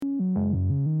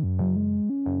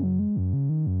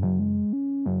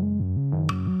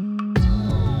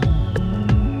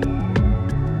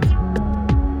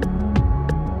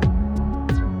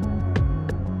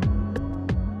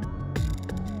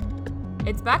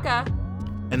It's Becca.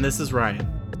 And this is Ryan.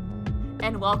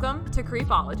 And welcome to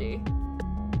Creepology.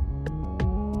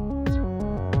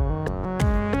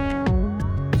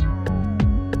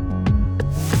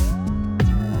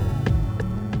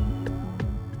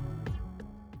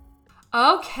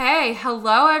 Okay,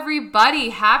 hello everybody.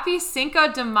 Happy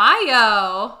Cinco de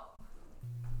Mayo.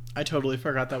 I totally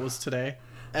forgot that was today.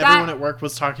 Everyone at work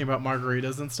was talking about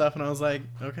margaritas and stuff, and I was like,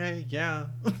 okay, yeah.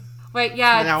 Wait,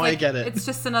 yeah. Now I get it. It's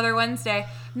just another Wednesday.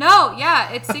 No,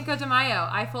 yeah, it's Cinco de Mayo.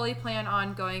 I fully plan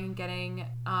on going and getting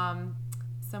some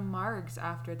margs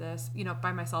after this. You know,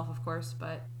 by myself, of course,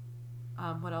 but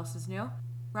what else is new?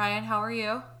 Ryan, how are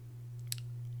you?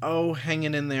 Oh,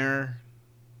 hanging in there.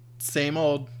 Same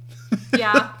old.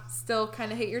 Yeah, still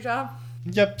kind of hate your job?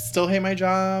 Yep, still hate my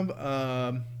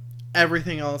job.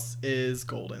 Everything else is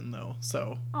golden, though,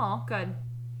 so. Oh, good.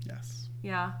 Yes.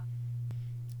 Yeah.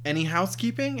 Any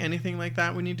housekeeping? Anything like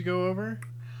that we need to go over?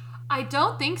 I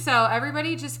don't think so.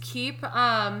 Everybody just keep,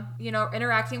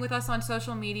 interacting with us on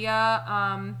social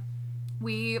media.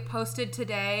 We posted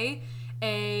today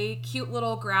a cute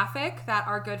little graphic that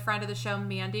our good friend of the show,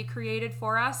 Mandy, created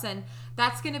for us. And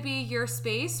that's going to be your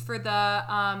space for the,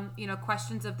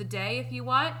 questions of the day if you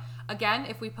want. Again,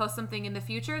 if we post something in the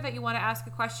future that you want to ask a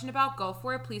question about, go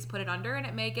for it. Please put it under and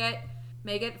it may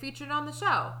get featured on the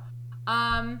show.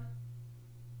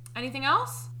 Anything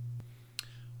else?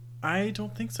 I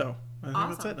don't think so. I think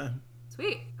That's it now.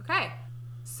 Sweet. Okay.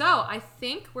 So I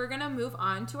think we're going to move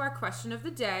on to our question of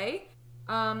the day.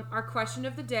 Our question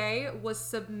of the day was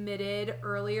submitted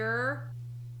earlier.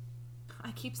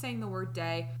 I keep saying the word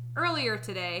day. Earlier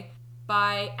today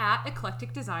by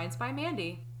 @Eclectic Designs by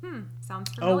Mandy.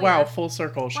 Sounds familiar. Oh, wow. Full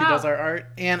circle. She Wow. does our art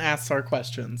and asks our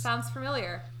questions. Sounds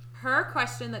familiar. Her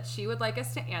question that she would like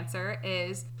us to answer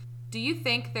is, do you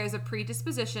think there's a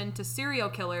predisposition to serial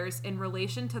killers in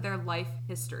relation to their life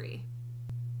history?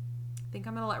 I think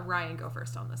I'm going to let Ryan go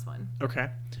first on this one. Okay.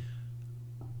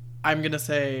 I'm going to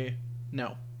say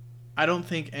no. I don't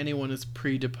think anyone is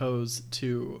predisposed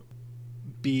to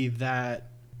be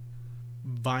that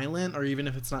violent, or even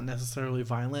if it's not necessarily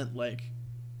violent, like,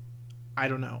 I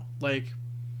don't know. Like,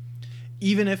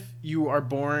 even if you are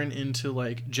born into,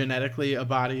 like, genetically a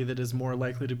body that is more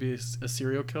likely to be a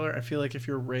serial killer, I feel like if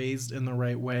you're raised in the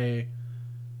right way,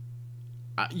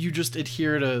 you just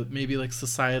adhere to maybe, like,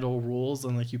 societal rules,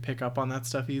 and, like, you pick up on that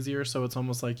stuff easier, so it's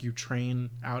almost like you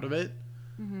train out of it.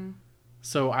 Mm-hmm.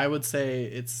 So I would say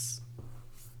it's...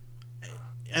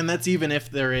 And that's even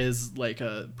if there is, like,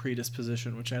 a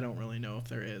predisposition, which I don't really know if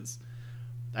there is.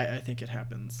 I think it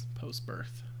happens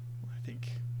post-birth. I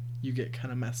think you get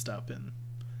kind of messed up and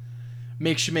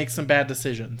makes you make some bad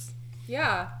decisions.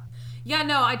 Yeah. Yeah,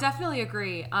 no, I definitely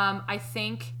agree. I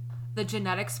think the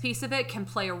genetics piece of it can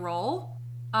play a role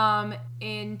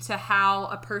into how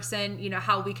a person,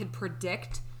 how we could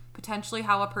predict potentially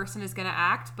how a person is going to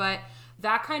act. But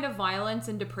that kind of violence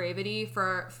and depravity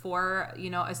for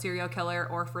a serial killer,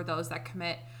 or for those that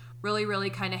commit really,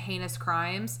 really kind of heinous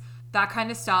crimes, that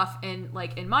kind of stuff, and,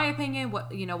 like, in my opinion,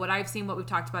 what I've seen, what we've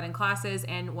talked about in classes,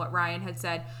 and what Ryan had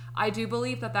said, I do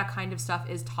believe that kind of stuff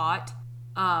is taught.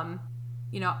 I'm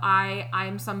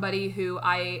somebody who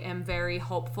I am very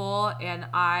hopeful, and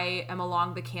I am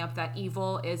along the camp that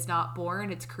evil is not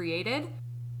born, it's created.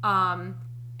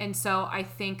 And so I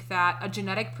think that a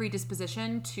genetic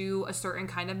predisposition to a certain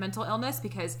kind of mental illness,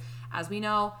 because as we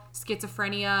know,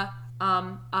 schizophrenia,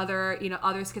 other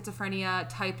schizophrenia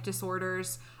type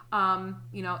disorders,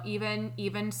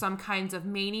 even some kinds of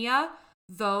mania,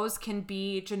 those can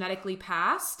be genetically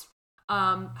passed.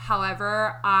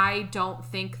 However, I don't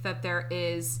think that there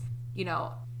is,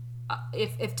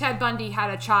 if Ted Bundy had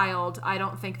a child, I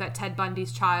don't think that Ted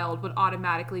Bundy's child would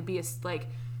automatically be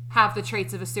have the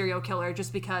traits of a serial killer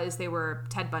just because they were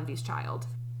Ted Bundy's child.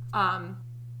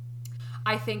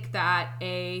 I think that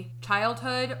a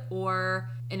childhood, or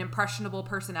an impressionable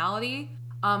personality,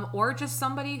 or just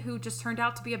somebody who just turned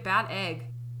out to be a bad egg,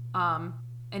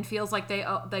 and feels like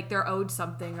they're owed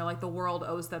something, or like the world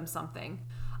owes them something,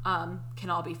 can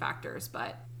all be factors.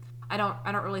 But I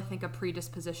don't really think a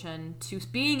predisposition to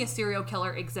being a serial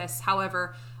killer exists.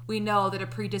 However, we know that a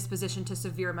predisposition to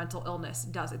severe mental illness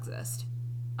does exist.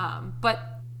 But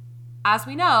as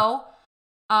we know,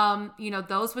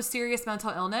 those with serious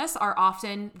mental illness are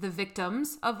often the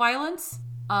victims of violence.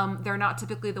 They're not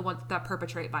typically the ones that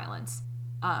perpetrate violence.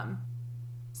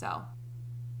 So,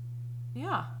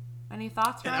 yeah. Any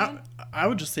thoughts, Ryan? I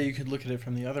would just say you could look at it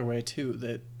from the other way, too,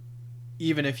 that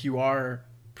even if you are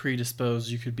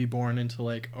predisposed, you could be born into,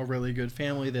 like, a really good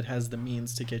family that has the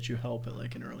means to get you help at,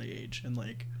 like, an early age, and,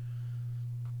 like,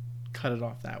 cut it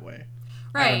off that way.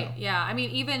 Right. Yeah. I mean,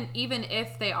 even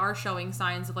if they are showing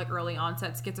signs of like early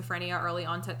onset schizophrenia, early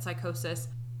onset psychosis,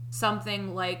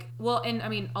 something like, well, and I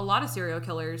mean, a lot of serial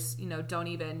killers, you know, don't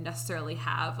even necessarily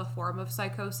have a form of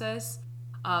psychosis.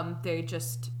 They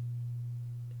just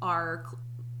have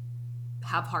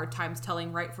hard times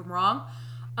telling right from wrong.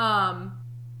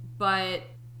 But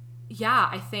yeah,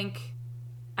 I think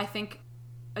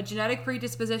a genetic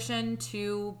predisposition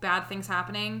to bad things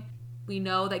happening. We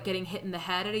know that getting hit in the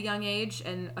head at a young age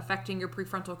and affecting your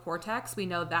prefrontal cortex, we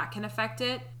know that can affect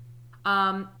it.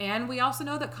 And we also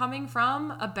know that coming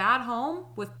from a bad home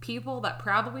with people that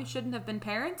probably shouldn't have been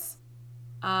parents,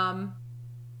 like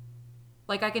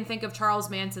I can think of Charles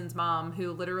Manson's mom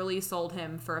who literally sold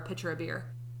him for a pitcher of beer.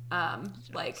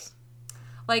 Yes.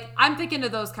 Like I'm thinking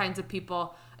of those kinds of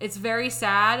people. It's very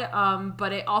sad, but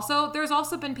there's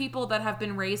also been people that have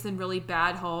been raised in really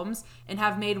bad homes and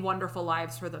have made wonderful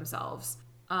lives for themselves.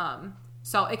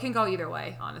 So it can go either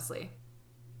way, honestly.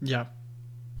 Yeah.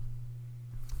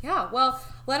 Yeah, well,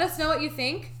 let us know what you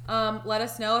think. Let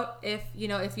us know if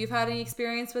you've had any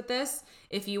experience with this.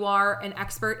 If you are an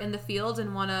expert in the field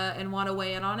and wanna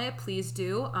weigh in on it, please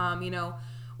do.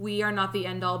 We are not the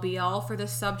end all be all for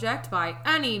this subject by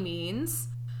any means.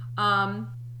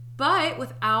 But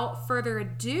without further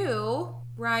ado,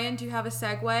 Ryan, do you have a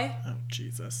segue? Oh,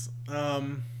 Jesus.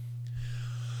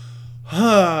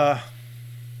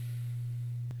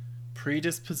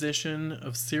 Predisposition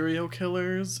of serial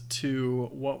killers to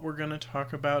what we're going to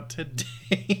talk about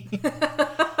today.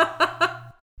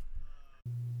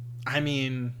 I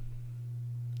mean,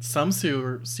 some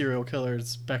serial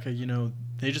killers, Becca,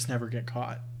 they just never get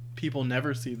caught. People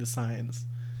never see the signs.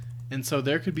 And so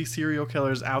there could be serial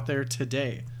killers out there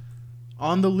today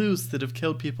on the loose that have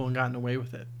killed people and gotten away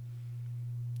with it,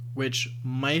 which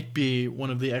might be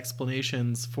one of the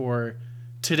explanations for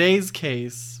today's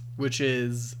case, which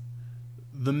is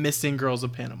the missing girls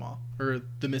of Panama, or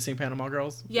the missing Panama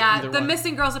girls. Yeah, the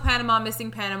missing girls of Panama,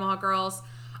 missing Panama girls.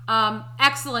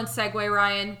 Excellent segue,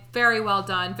 Ryan. Very well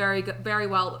done. Very good. Very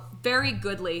well. Very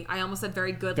goodly. I almost said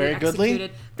very goodly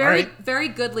executed. Very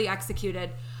goodly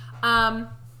executed.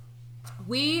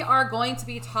 We are going to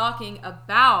be talking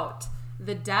about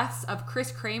the deaths of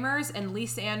Chris Kramers and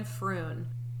Lisanne Froon.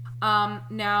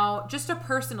 Now, just a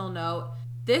personal note,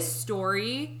 this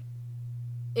story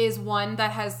is one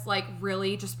that has like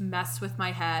really just messed with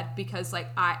my head because like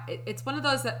it's one of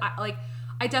those that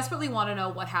I desperately want to know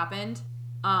what happened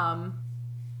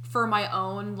for my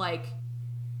own like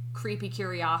creepy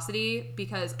curiosity,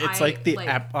 because it's like the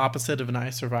opposite of an I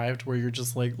Survived, where you're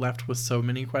just like left with so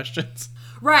many questions.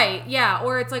 Right, yeah.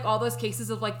 Or it's like all those cases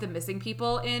of like the missing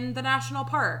people in the national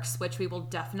parks, which we will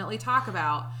definitely talk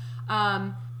about.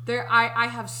 I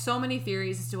have so many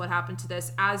theories as to what happened to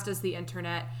this, as does the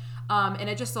internet. And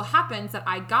it just so happens that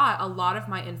I got a lot of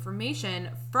my information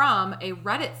from a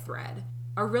Reddit thread.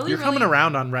 You're coming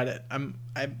around on Reddit. I'm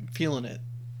feeling it.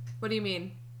 What do you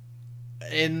mean?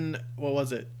 In, what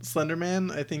was it?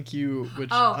 Slenderman? I think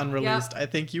unreleased. Yep. I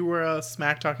think you were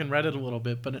smack talking Reddit a little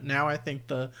bit, but now I think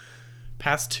the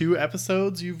past 2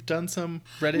 episodes you've done some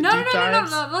Reddit deep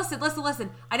dives. No. Listen.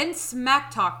 I didn't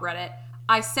smack talk Reddit.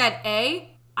 I said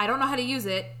A, I don't know how to use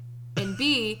it, and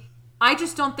B, I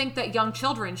just don't think that young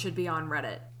children should be on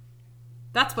Reddit.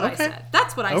 That's what I said.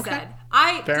 That's what I said.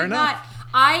 Fair enough.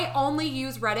 I only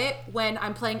use Reddit when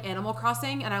I'm playing Animal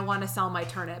Crossing and I want to sell my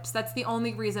turnips. That's the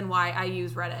only reason why I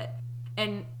use Reddit.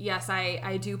 And yes,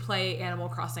 I do play Animal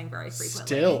Crossing very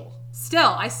frequently.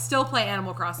 I still play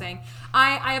Animal Crossing.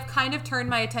 I have kind of turned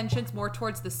my attentions more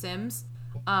towards The Sims.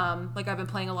 Like I've been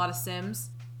playing a lot of Sims.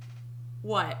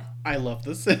 What? I love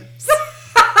The Sims.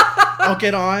 I'll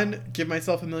get on, give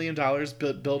myself $1 million,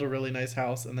 build a really nice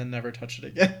house, and then never touch it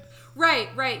again. Right.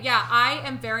 Yeah, I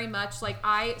am very much like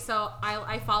I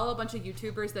follow a bunch of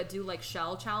YouTubers that do like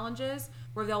shell challenges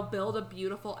where they'll build a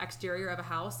beautiful exterior of a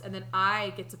house, and then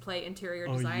I get to play interior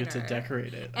designer. You get to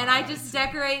decorate it. And I just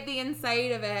decorate the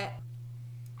inside of it.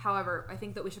 However, I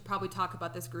think that we should probably talk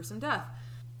about this gruesome death.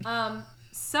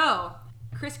 So,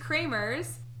 Chris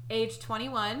Kramers, age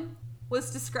 21,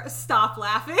 was described... Stop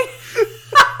laughing.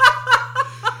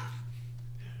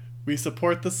 We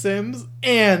support The Sims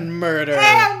and murder.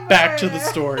 Back to the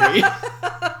story.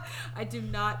 I do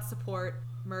not support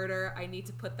murder. I need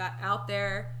to put that out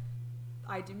there.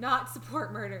 I do not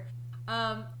support murder.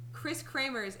 Chris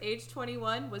Kramers, age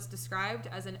 21, was described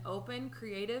as an open,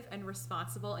 creative, and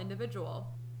responsible individual.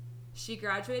 She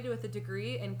graduated with a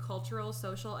degree in cultural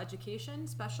social education,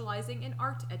 specializing in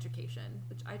art education,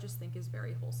 which I just think is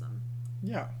very wholesome.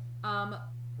 Yeah.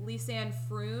 Lisanne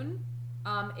Froon,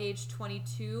 age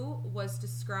 22, was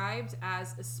described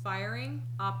as aspiring,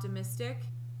 optimistic,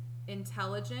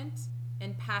 intelligent,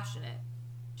 and passionate.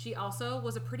 She also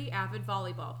was a pretty avid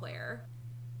volleyball player.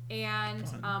 And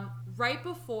right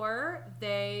before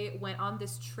they went on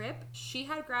this trip, she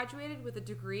had graduated with a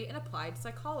degree in applied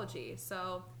psychology.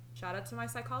 So shout out to my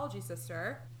psychology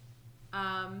sister.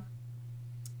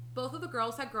 Both of the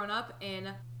girls had grown up in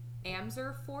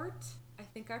Amersfoort. I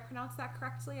think I pronounced that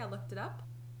correctly. I looked it up.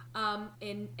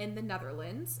 In the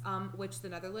Netherlands, which the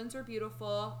Netherlands are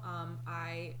beautiful.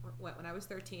 I went when I was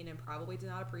 13 and probably did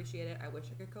not appreciate it. I wish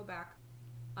I could go back.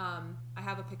 I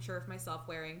have a picture of myself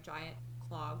wearing giant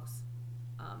clogs,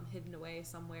 hidden away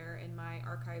somewhere in my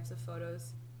archives of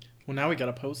photos. Well, now we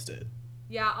gotta post it.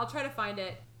 Yeah, I'll try to find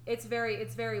it. It's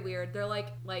very weird. They're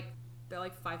like 5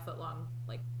 foot long,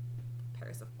 like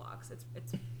pairs of clogs.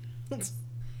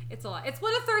 It's a lot. It's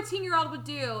what a 13-year-old would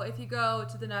do if you go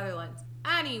to the Netherlands.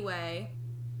 Anyway,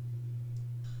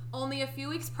 only a few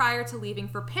weeks prior to leaving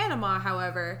for Panama,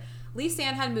 however,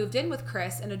 Lisanne had moved in with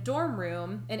Chris in a dorm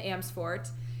room in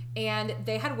Amersfoort, and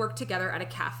they had worked together at a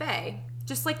cafe.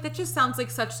 That just sounds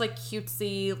like such like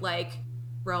cutesy like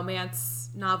romance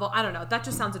novel. I don't know. That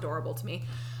just sounds adorable to me.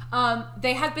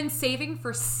 They had been saving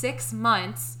for 6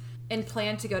 months and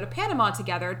planned to go to Panama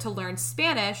together to learn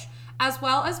Spanish, as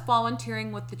well as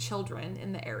volunteering with the children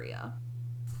in the area.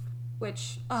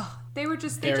 Which, they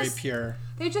pure.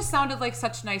 They just sounded like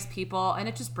such nice people, and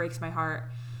it just breaks my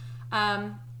heart.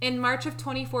 In March of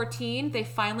 2014, they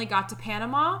finally got to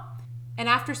Panama, and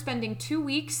after spending 2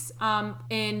 weeks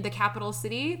in the capital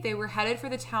city, they were headed for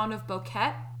the town of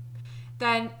Boquete.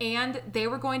 And they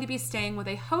were going to be staying with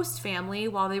a host family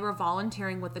while they were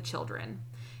volunteering with the children.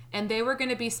 And they were going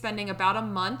to be spending about a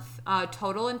month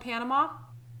total in Panama.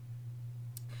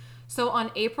 So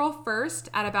on April 1st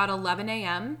at about 11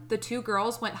 a.m., the two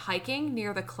girls went hiking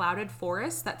near the clouded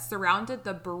forest that surrounded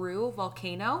the Baru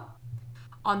volcano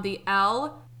on the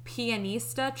El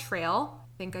Pianista Trail.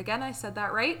 I think again I said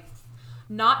that right.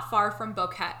 Not far from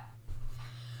Boquete.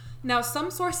 Now,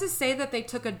 some sources say that they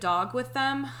took a dog with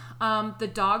them. The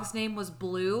dog's name was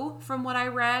Blue, from what I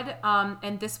read.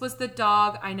 And this was the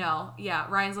dog, I know. Yeah,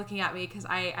 Ryan's looking at me because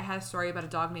I had a story about a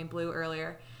dog named Blue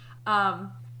earlier.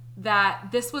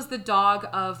 That this was the dog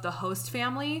of the host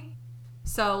family.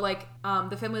 So,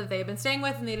 the family that they had been staying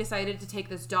with, and they decided to take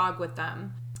this dog with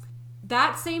them.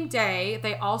 That same day,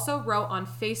 they also wrote on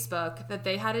Facebook that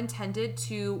they had intended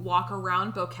to walk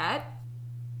around Boquete.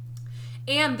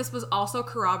 And this was also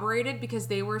corroborated because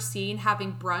they were seen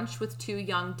having brunch with 2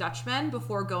 young Dutchmen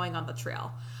before going on the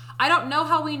trail. I don't know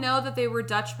how we know that they were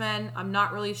Dutchmen. I'm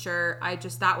not really sure.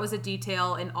 That was a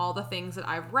detail in all the things that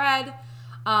I've read.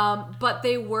 But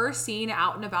they were seen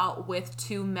out and about with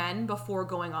 2 men before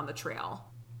going on the trail.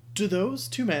 Do those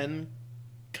 2 men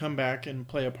come back and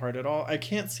play a part at all? I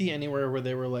can't see anywhere where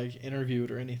they were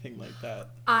interviewed or anything like that.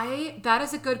 That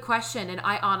is a good question, and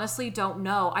I honestly don't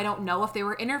know. I don't know if they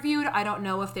were interviewed. I don't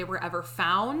know if they were ever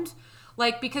found.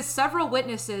 Because several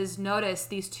witnesses noticed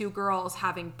these 2 girls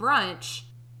having brunch,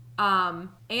 and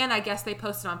I guess they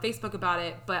posted on Facebook about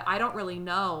it, but I don't really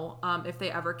know if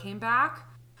they ever came back.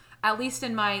 At least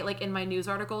in my news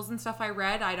articles and stuff I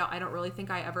read, I don't really think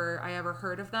I ever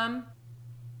heard of them.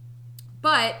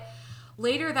 But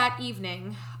later that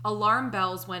evening, alarm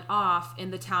bells went off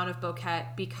in the town of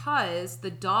Boquete because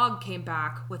the dog came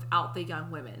back without the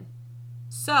young women.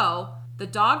 So the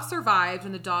dog survived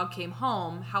and the dog came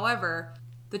home. However,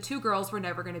 the 2 girls were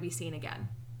never going to be seen again.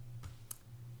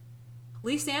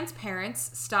 Lisanne's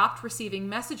parents stopped receiving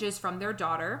messages from their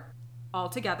daughter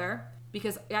altogether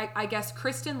because I guess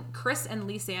Chris and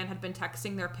Lisanne had been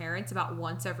texting their parents about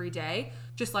once every day,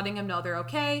 just letting them know they're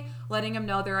okay, letting them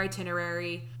know their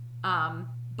itinerary.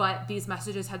 But these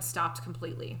messages had stopped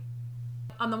completely.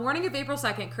 On the morning of April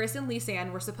 2nd, Chris and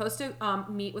Lisanne were supposed to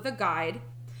meet with a guide.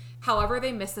 However,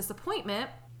 they missed this appointment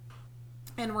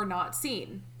and were not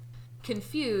seen.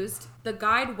 Confused, the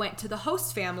guide went to the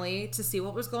host family to see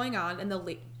what was going on, and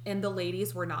the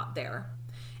ladies were not there.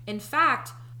 In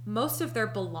fact, most of their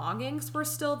belongings were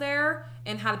still there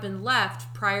and had been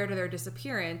left prior to their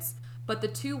disappearance, but the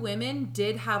 2 women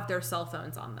did have their cell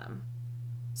phones on them.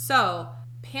 So,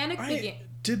 panic began.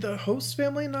 Did the host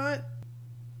family not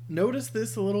notice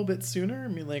this a little bit sooner? I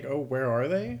mean, where are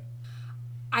they?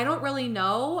 I don't really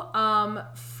know.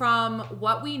 From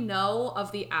what we know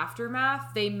of the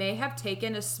aftermath, they may have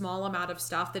taken a small amount of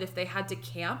stuff that if they had to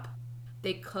camp,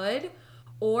 they could.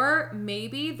 Or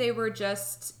maybe they were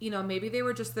just, they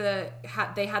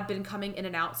had been coming in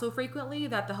and out so frequently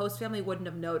that the host family wouldn't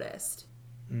have noticed.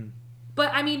 Mm.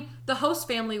 But, the host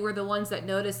family were the ones that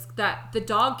noticed that the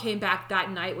dog came back that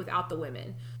night without the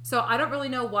women. So I don't really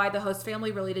know why the host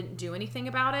family really didn't do anything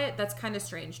about it. That's kind of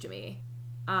strange to me.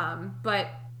 But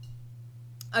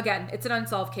Again, it's an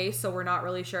unsolved case, so we're not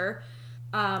really sure.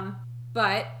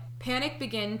 But panic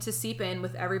began to seep in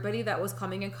with everybody that was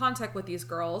coming in contact with these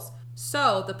girls.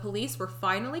 So the police were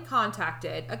finally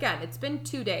contacted. Again, it's been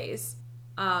 2 days.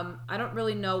 I don't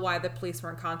really know why the police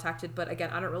weren't contacted, but again,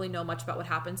 I don't really know much about what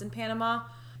happens in Panama.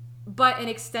 But an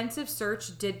extensive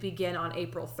search did begin on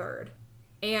April 3rd.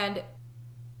 And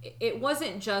it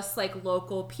wasn't just like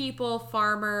local people,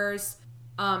 farmers,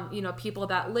 people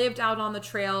that lived out on the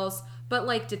trails, but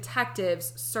like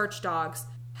detectives, search dogs,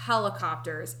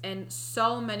 helicopters, and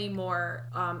so many more,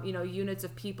 units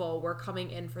of people were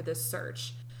coming in for this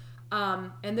search.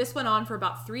 And this went on for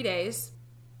about 3 days.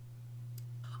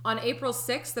 On April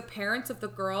 6th, the parents of the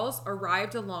girls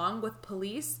arrived along with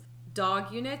police,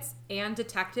 dog units, and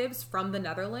detectives from the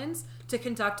Netherlands to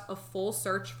conduct a full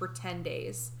search for 10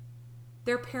 days.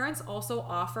 Their parents also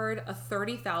offered a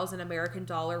 $30,000 American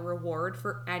dollar reward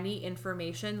for any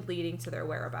information leading to their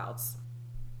whereabouts.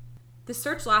 The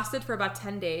search lasted for about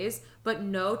 10 days, but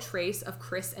no trace of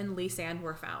Chris and Lisanne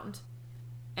were found.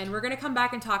 And we're going to come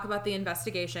back and talk about the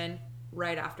investigation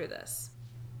right after this.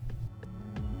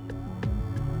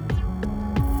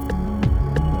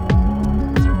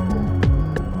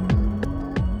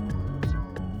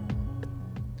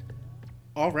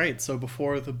 All right, so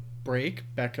before the break,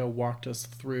 Becca walked us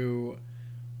through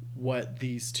what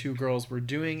these two girls were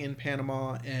doing in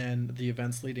Panama and the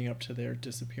events leading up to their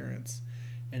disappearance.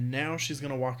 And now she's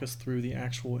going to walk us through the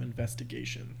actual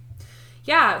investigation.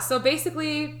 Yeah, so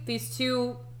basically these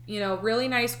two, really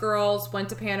nice girls went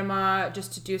to Panama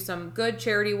just to do some good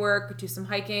charity work, do some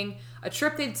hiking, a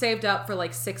trip they'd saved up for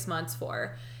like 6 months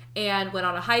for, and went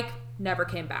on a hike, never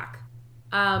came back.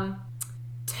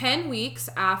 10 weeks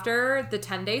after the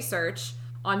 10-day search,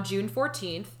 on June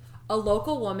 14th, a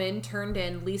local woman turned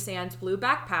in Lisanne's blue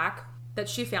backpack that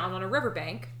she found on a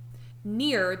riverbank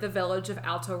near the village of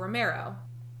Alto Romero.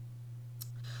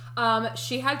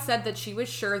 She had said that she was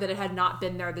sure that it had not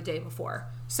been there the day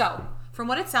before. So, from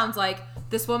what it sounds like,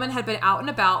 this woman had been out and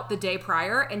about the day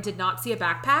prior and did not see a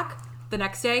backpack. The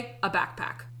next day, a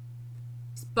backpack.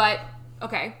 But,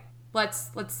 okay,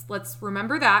 let's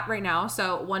remember that right now.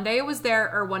 So, one day it was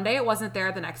there, or one day it wasn't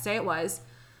there, the next day it was.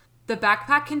 The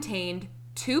backpack contained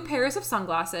 2 pairs of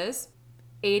sunglasses,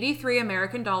 83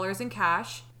 American dollars in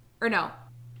cash, or no,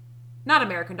 not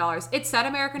American dollars. It said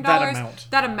American dollars.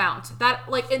 That amount. That,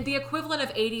 like, in the equivalent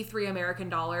of 83 American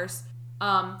dollars.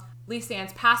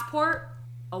 Lisanne's passport,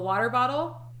 a water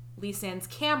bottle, Lisanne's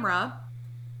camera,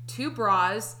 2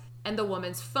 bras, and the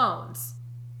woman's phones.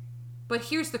 But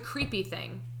here's the creepy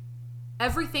thing.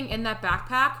 Everything in that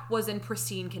backpack was in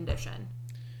pristine condition.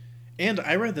 And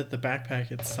I read that the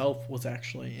backpack itself was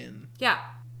actually in,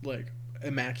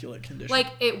 immaculate condition. Like,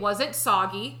 it wasn't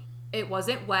soggy. It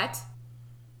wasn't wet.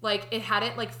 Like, it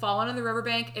hadn't, fallen on the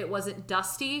riverbank. It wasn't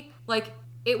dusty. Like,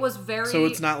 it was very... So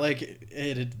it's not like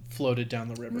it had floated down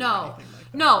the river or anything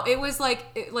like that. No, it was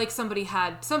like somebody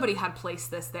had placed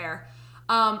this there.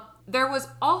 There was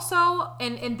also,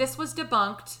 and this was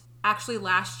debunked actually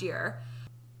last year,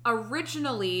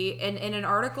 originally in an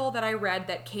article that I read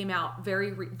that came out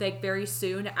very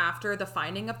soon after the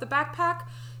finding of the backpack,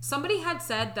 somebody had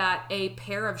said that a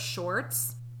pair of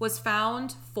shorts was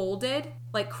found folded,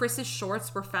 like Chris's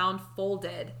shorts were found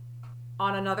folded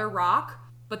on another rock,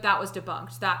 but that was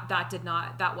debunked.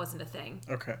 That wasn't a thing.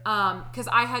 Okay. Because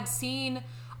I had seen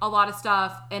a lot of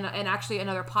stuff, and actually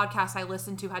another podcast I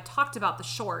listened to had talked about the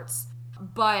shorts.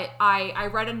 But I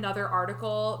read another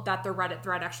article that the Reddit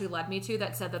thread actually led me to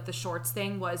that said that the shorts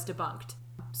thing was debunked.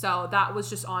 So that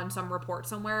was just on some report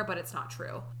somewhere, but it's not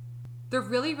true. The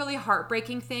really, really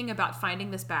heartbreaking thing about finding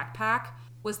this backpack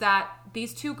was that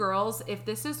these 2 girls, if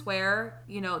this is where,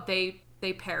 they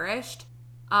perished,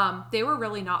 they were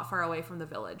really not far away from the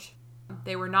village.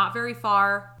 They were not very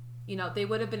far. They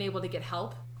would have been able to get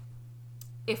help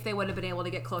if they would have been able to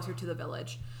get closer to the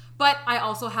village. But I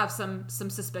also have some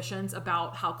suspicions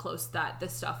about how close that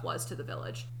this stuff was to the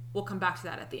village. We'll come back to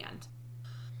that at the end.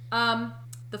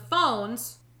 The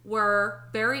phones were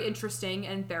very interesting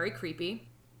and very creepy.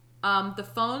 The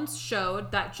phones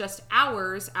showed that just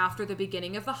hours after the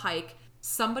beginning of the hike,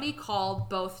 somebody called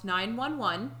both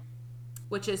 911,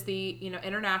 which is the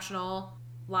international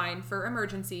line for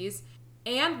emergencies,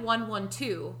 and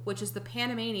 112, which is the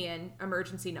Panamanian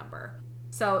emergency number.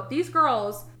 So these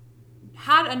girls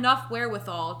had enough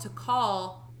wherewithal to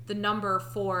call the number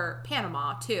for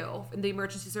Panama too, the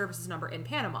emergency services number in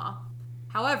Panama.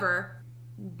 However,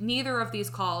 neither of these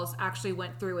calls actually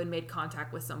went through and made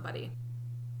contact with somebody.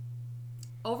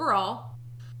 Overall,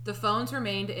 the phones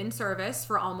remained in service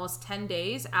for almost 10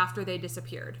 days after they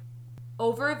disappeared.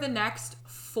 over the next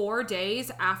 4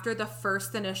 days after the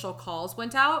first initial calls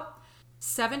went out,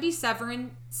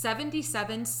 77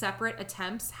 separate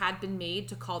attempts had been made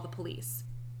to call the police.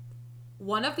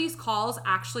 One of these calls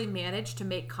actually managed to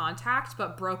make contact,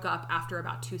 but broke up after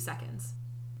about 2 seconds.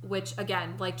 Which,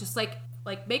 again, just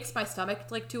makes my stomach,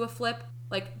 to a flip.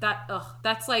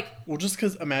 That's Well, just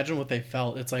because imagine what they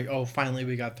felt. It's like, oh, finally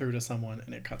we got through to someone,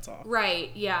 and it cuts off.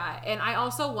 Right, yeah. And I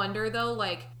also wonder, though,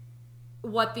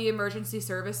 what the emergency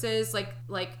services,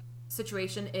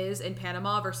 situation is in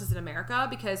Panama versus in America,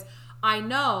 because I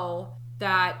know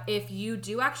that if you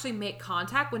do actually make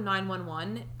contact with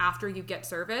 911 after you get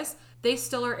service, they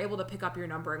still are able to pick up your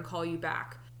number and call you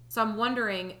back. So I'm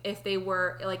wondering if they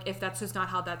were, if that's just not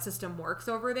how that system works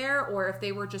over there, or if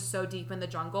they were just so deep in the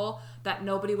jungle that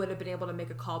nobody would have been able to make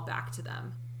a call back to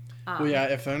them. Well, yeah,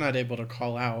 if they're not able to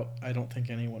call out, I don't think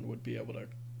anyone would be able to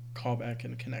call back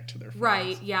and connect to their friends.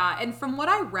 Right, yeah. And from what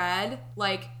I read,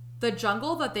 the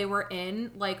jungle that they were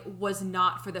in, was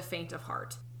not for the faint of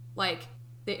heart.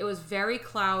 It was very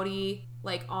cloudy,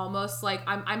 almost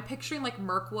I'm picturing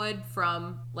Mirkwood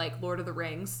from Lord of the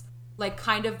Rings,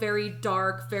 kind of very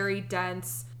dark, very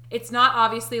dense. It's not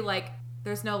obviously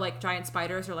there's no giant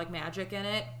spiders or magic in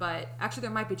it, but actually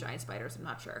there might be giant spiders, I'm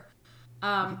not sure.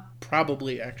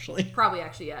 Probably actually,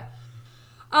 yeah.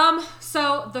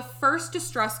 So the first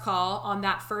distress call on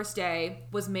that first day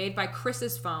was made by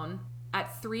Chris's phone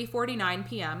at 3:49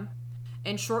 p.m.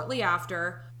 and shortly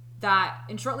after,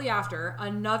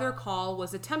 another call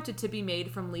was attempted to be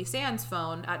made from Lisanne's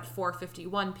phone at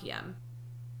 4:51 p.m.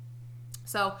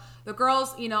 So the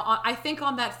girls, I think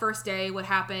on that first day, what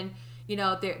happened,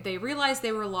 they realized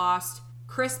they were lost.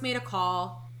 Chris made a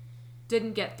call,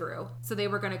 didn't get through. So they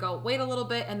were going to go wait a little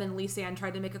bit, and then Lisanne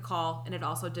tried to make a call, and it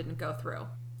also didn't go through.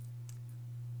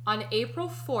 On April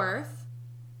 4th,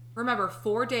 remember,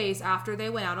 4 days after they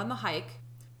went out on the hike,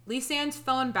 Lisanne's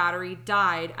phone battery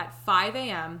died at 5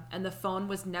 a.m. and the phone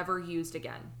was never used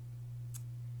again.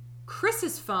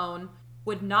 Chris's phone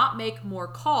would not make more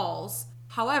calls.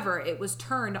 However, it was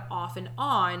turned off and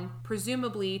on,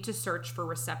 presumably to search for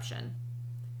reception.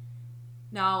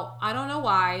 Now, I don't know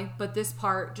why, but this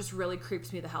part just really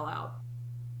creeps me the hell out.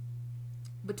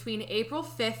 Between April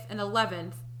 5th and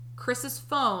 11th, Chris's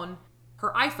phone,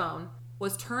 her iPhone,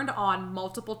 was turned on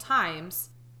multiple times,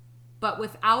 but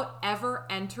without ever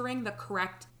entering the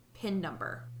correct PIN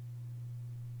number.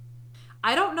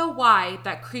 I don't know why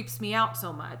that creeps me out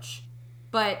so much,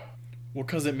 but... Well,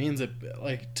 because it means it,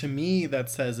 to me, that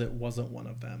says it wasn't one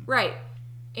of them. Right.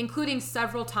 Including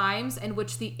several times in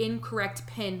which the incorrect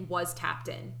PIN was tapped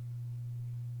in.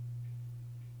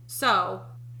 So,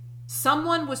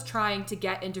 someone was trying to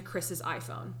get into Chris's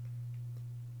iPhone.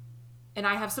 And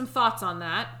I have some thoughts on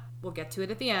that. We'll get to it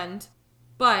at the end.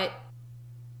 But,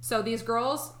 so these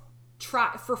girls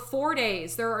try for 4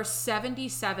 days, there are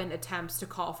 77 attempts to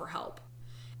call for help.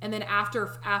 And then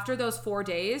after those 4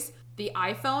 days, the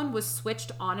iPhone was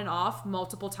switched on and off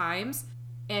multiple times,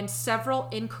 and several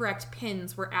incorrect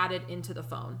pins were added into the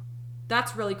phone.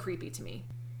 That's really creepy to me.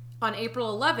 On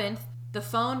April 11th, the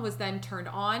phone was then turned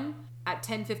on at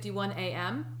 10:51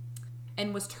 a.m.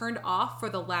 and was turned off for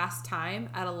the last time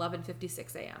at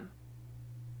 11:56 a.m.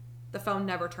 The phone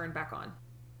never turned back on.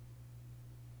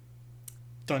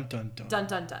 Dun, dun, dun. Dun,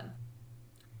 dun, dun.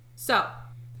 So,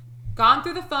 gone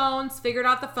through the phones, figured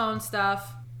out the phone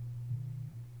stuff.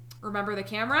 Remember the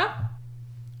camera?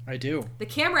 I do. The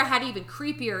camera had even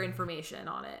creepier information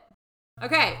on it.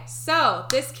 Okay, so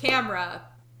this camera,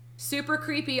 super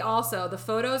creepy also. The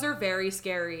photos are very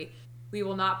scary. We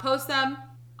will not post them,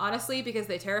 honestly, because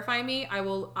they terrify me.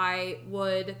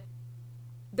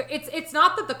 It's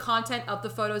not that the content of the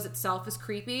photos itself is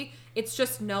creepy. It's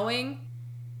just knowing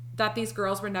that these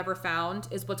girls were never found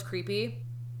is what's creepy.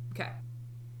 Okay.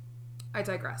 I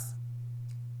digress.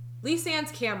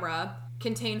 Lisanne's camera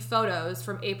contained photos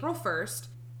from April 1st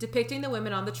depicting the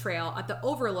women on the trail at the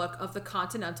overlook of the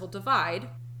Continental Divide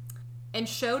and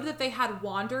showed that they had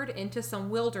wandered into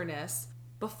some wilderness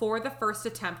before the first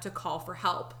attempt to call for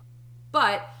help.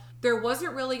 But there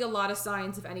wasn't really a lot of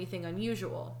signs of anything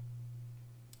unusual.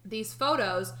 These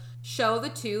photos show the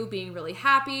two being really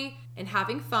happy and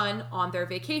having fun on their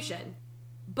vacation.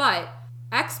 But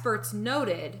experts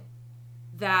noted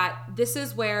that this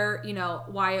is where,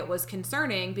 why it was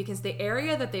concerning, because the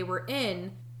area that they were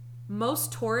in,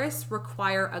 most tourists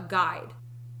require a guide.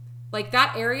 Like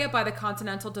that area by the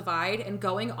Continental Divide and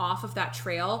going off of that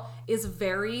trail is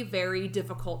very, very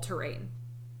difficult terrain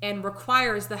and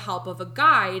requires the help of a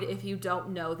guide if you don't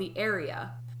know the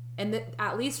area. And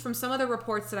at least from some of the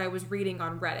reports that I was reading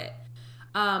on Reddit.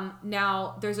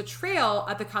 Now, there's a trail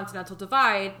at the Continental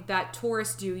Divide that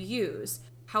tourists do use.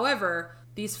 However,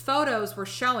 these photos were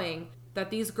showing that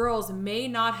these girls may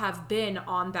not have been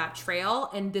on that trail,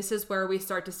 and this is where we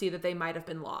start to see that they might have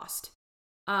been lost.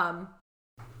 On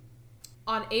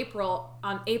April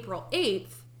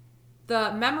 8th,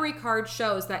 the memory card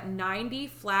shows that 90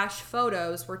 flash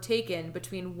photos were taken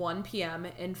between 1 p.m.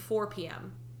 and 4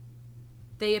 p.m.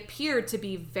 They appeared to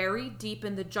be very deep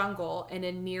in the jungle and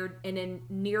in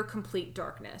near complete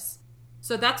darkness.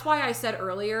 So that's why I said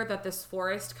earlier that this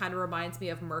forest kind of reminds me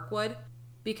of Mirkwood,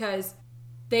 because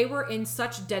they were in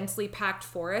such densely packed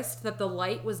forest that the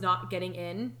light was not getting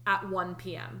in at 1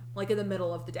 p.m., like in the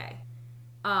middle of the day.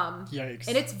 Yikes.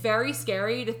 And it's very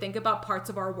scary to think about parts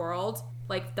of our world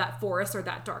like that forest or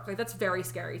that dark. Like, that's very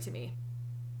scary to me.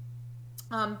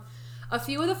 A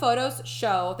few of the photos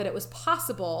show that it was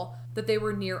possible that they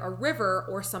were near a river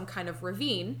or some kind of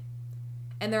ravine.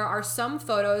 And there are some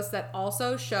photos that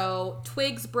also show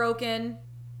twigs broken.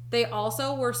 They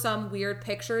also were some weird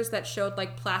pictures that showed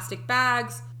like plastic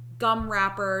bags, gum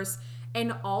wrappers,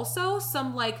 and also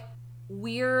some like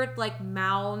weird like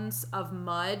mounds of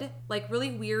mud, like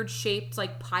really weird shaped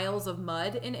like piles of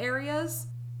mud in areas.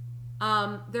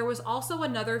 There was also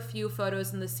another few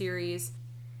photos in the series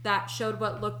that showed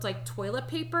what looked like toilet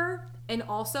paper and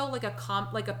also like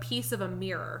a piece of a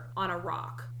mirror on a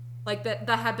rock, like that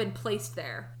had been placed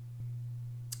there.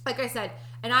 Like I said,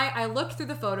 and I looked through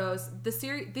the photos.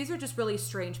 These are just really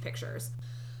strange pictures.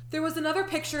 There was another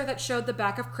picture that showed the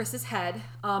back of Chris's head,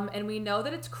 and we know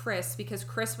that it's Chris because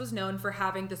Chris was known for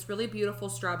having this really beautiful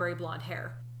strawberry blonde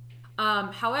hair.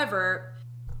 However,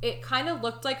 it kind of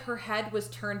looked like her head was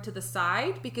turned to the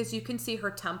side because you can see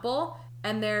her temple,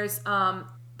 and there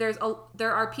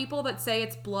are people that say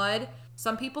it's blood.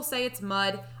 Some people say it's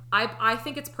mud. I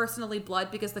think it's personally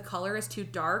blood because the color is too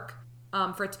dark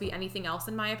for it to be anything else,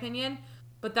 in my opinion.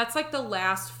 But that's like the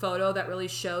last photo that really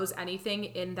shows anything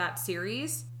in that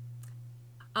series.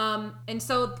 And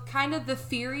so kind of the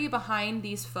theory behind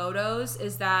these photos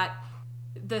is that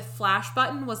the flash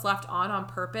button was left on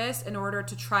purpose in order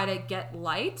to try to get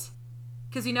light.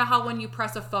 Because you know how when you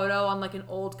press a photo on like an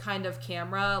old kind of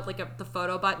camera, like the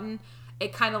photo button,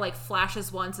 it kind of like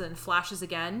flashes once and then flashes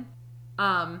again.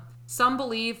 Some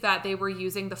believe that they were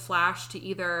using the flash to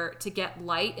either to get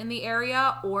light in the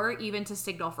area or even to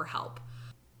signal for help.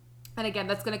 And again,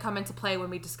 that's going to come into play when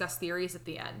we discuss theories at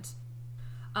the end.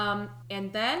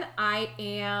 And then I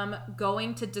am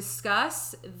going to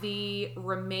discuss the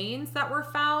remains that were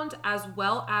found as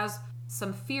well as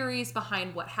some theories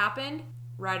behind what happened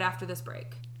right after this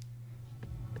break.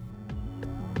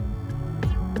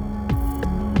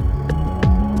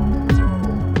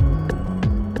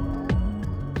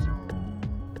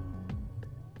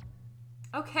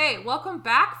 Okay, welcome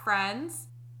back, friends.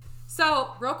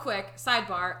 So, real quick,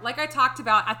 sidebar, like I talked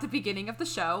about at the beginning of the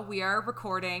show, we are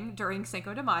recording during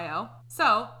Cinco de Mayo.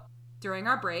 So, during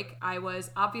our break, I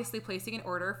was obviously placing an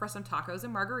order for some tacos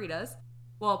and margaritas.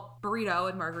 Well, burrito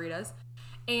and margaritas.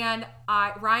 And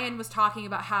Ryan was talking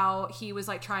about how he was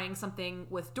like trying something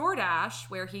with DoorDash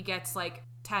where he gets like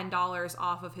 $10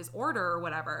 off of his order or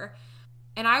whatever.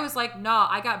 And I was like, no,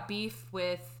 I got beef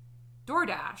with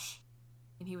DoorDash.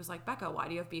 And he was like, Becca, why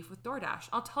do you have beef with DoorDash?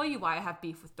 I'll tell you why I have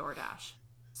beef with DoorDash.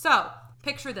 So,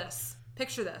 picture this.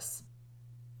 Picture this.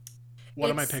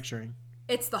 What am I picturing?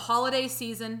 It's the holiday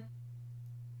season.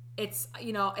 It's,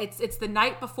 it's the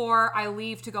night before I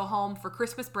leave to go home for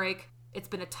Christmas break. It's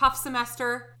been a tough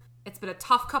semester. It's been a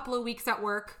tough couple of weeks at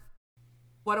work.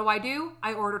 What do?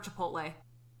 I order Chipotle.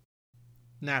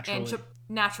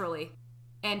 Naturally.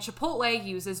 And Chipotle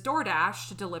uses DoorDash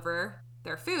to deliver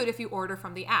their food if you order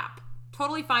from the app.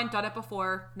 Totally fine, done it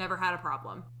before, never had a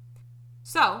problem.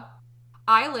 So,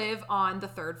 I live on the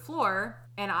 3rd floor,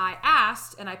 and I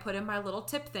asked, and I put in my little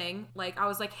tip thing, like, I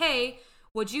was like, hey,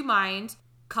 would you mind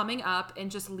coming up and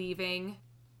just leaving,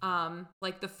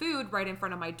 like, the food right in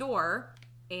front of my door,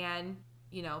 and,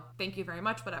 thank you very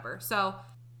much, whatever. So,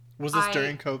 was this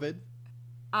during COVID?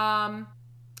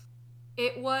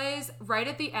 It was right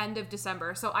at the end of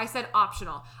December. So I said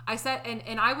optional. I said,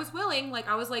 and I was willing, like,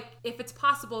 I was like, if it's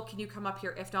possible, can you come up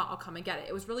here? If not, I'll come and get it.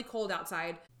 It was really cold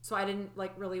outside. So I didn't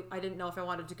know if I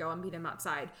wanted to go and meet him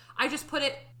outside. I just put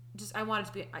it, I wanted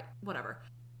to be, whatever.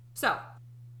 So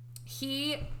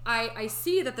I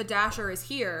see that the Dasher is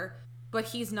here, but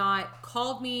he's not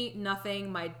called me,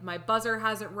 nothing. My buzzer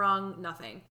hasn't rung,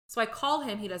 nothing. So I call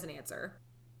him, he doesn't answer.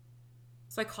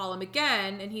 So I call him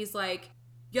again, and he's like,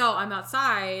 yo, I'm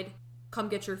outside, come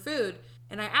get your food.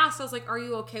 And I was like, are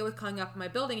you okay with coming up in my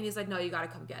building? And he's like, no, you gotta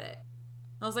come get it.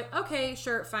 I was like, okay,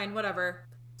 sure, fine, whatever.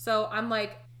 So I'm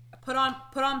like put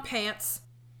on pants.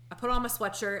 I put on my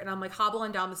sweatshirt and I'm like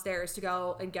hobbling down the stairs to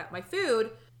go and get my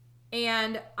food.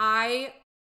 And I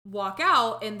walk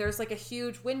out and there's like a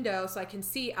huge window so I can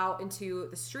see out into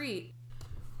the street.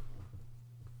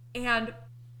 And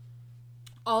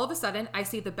all of a sudden I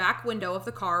see the back window of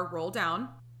the car roll down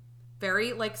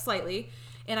very like slightly.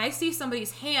 And I see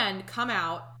somebody's hand come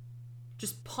out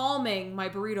just palming my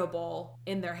burrito bowl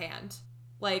in their hand.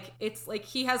 Like, it's like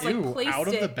he has, like, Ew, placed out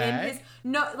of it the bag? in his...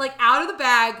 No, like, out of the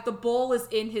bag, the bowl is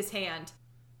in his hand.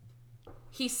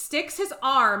 He sticks his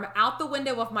arm out the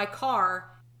window of my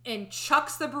car and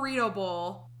chucks the burrito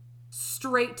bowl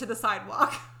straight to the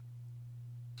sidewalk.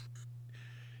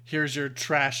 Here's your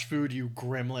trash food, you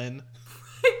gremlin.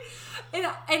 and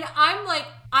I'm like,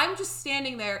 I'm just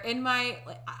standing there in my...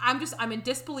 Like, I'm in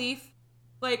disbelief.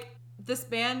 Like... This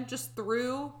man just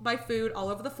threw my food all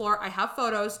over the floor. I have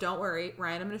photos. Don't worry.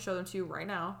 Ryan, I'm going to show them to you right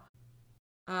now.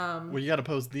 Well, you got to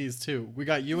post these too. We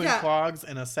got you in clogs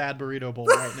and a sad burrito bowl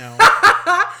right now.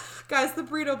 Guys, the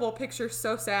burrito bowl picture's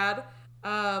so sad.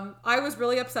 I was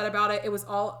really upset about it. It was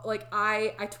all like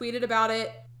I tweeted about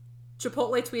it.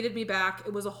 Chipotle tweeted me back.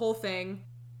 It was a whole thing.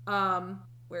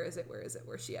 Where is it?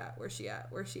 Where's she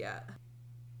at?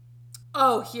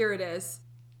 Oh, here it is.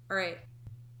 All right.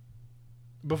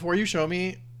 Before you show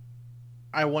me,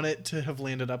 I want it to have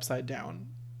landed upside down.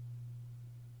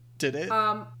 Did it?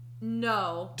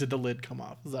 No. Did the lid come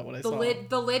off? Is that what I saw?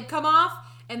 The lid come off,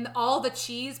 and all the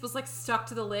cheese was like stuck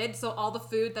to the lid, so all the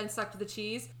food then stuck to the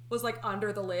cheese was like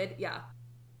under the lid. Yeah.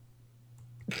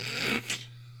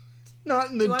 Not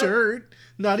in the dirt.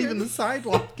 Not even the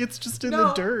sidewalk. It's just in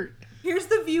the dirt. Here's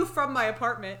the view from my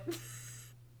apartment.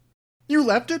 You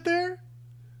left it there?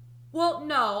 Well,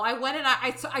 no, I went and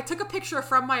I took a picture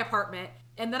from my apartment,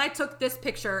 and then I took this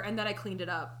picture, and then I cleaned it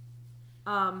up.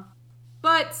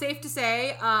 But safe to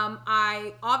say,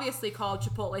 I obviously called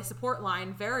Chipotle support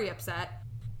line, very upset,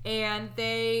 and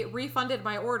they refunded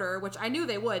my order, which I knew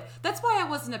they would. That's why I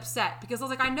wasn't upset, because I was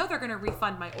like, I know they're going to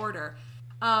refund my order.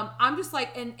 I'm just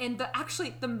like, and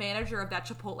the manager of that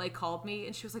Chipotle called me,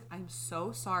 and she was like, I'm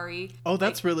so sorry. Oh,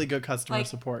 that's really good customer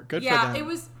support. Good for them. Yeah,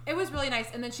 it was really nice.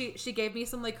 And then she gave me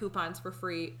some like coupons for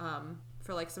free,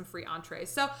 for like some free entrees.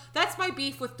 So that's my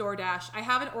beef with DoorDash. I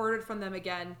haven't ordered from them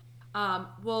again.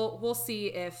 We'll see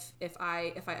if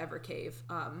I ever cave.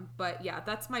 But yeah,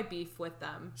 that's my beef with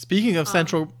them. Speaking of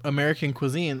Central American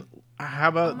cuisine, how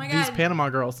about these Panama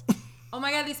girls? Oh my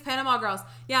God, these Panama girls.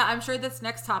 Yeah, I'm sure this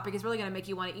next topic is really going to make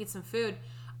you want to eat some food.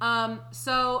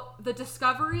 So the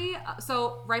discovery,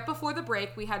 so right before the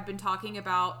break, we had been talking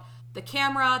about the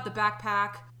camera, the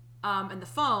backpack, and the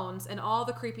phones, and all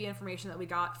the creepy information that we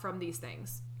got from these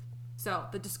things. So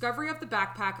the discovery of the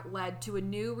backpack led to a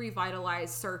new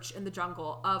revitalized search in the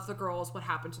jungle of the girls, what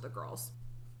happened to the girls.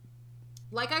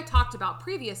 Like I talked about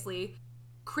previously,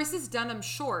 Chris's denim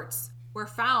shorts were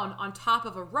found on top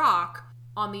of a rock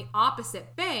on the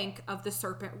opposite bank of the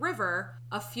Serpent River,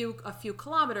 a few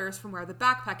kilometers from where the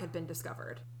backpack had been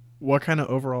discovered. What kind of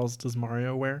overalls does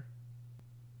Mario wear?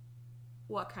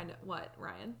 What,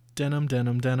 Ryan? Denim,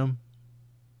 denim, denim.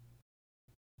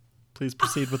 Please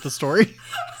proceed with the story.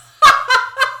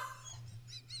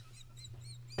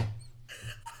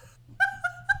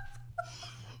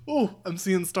 Oh, I'm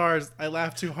seeing stars. I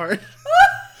laughed too hard.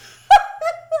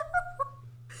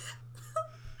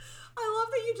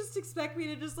 Expect me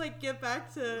to just like get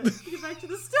back to the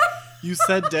stuff. You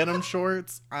said denim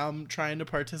shorts. I'm trying to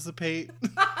participate.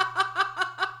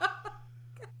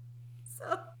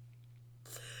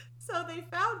 So they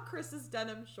found Chris's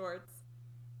denim shorts.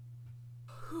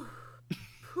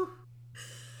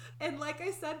 And like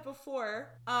I said before,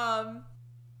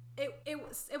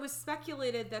 it was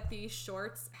speculated that these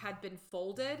shorts had been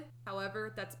folded.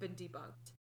 However, that's been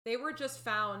debunked. They were just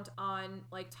found on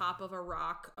like top of a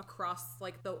rock across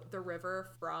like the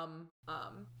river from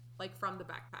the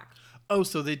backpack. Oh,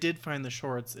 so they did find the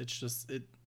shorts. It's just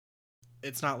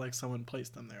it's not like someone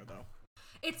placed them there though.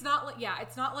 It's not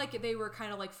like they were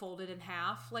kind of like folded in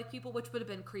half like people, which would have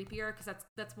been creepier because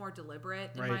that's more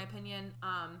deliberate in my opinion.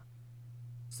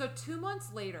 So 2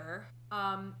 months later,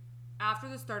 after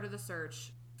the start of the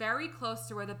search, very close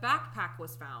to where the backpack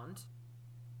was found,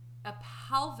 a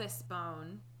pelvis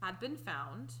bone had been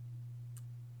found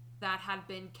that had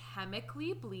been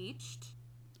chemically bleached.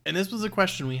 And this was a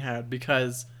question we had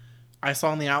because I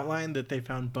saw in the outline that they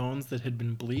found bones that had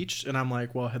been bleached, and I'm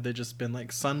like, well, had they just been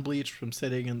like sun bleached from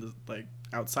sitting in the like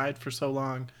outside for so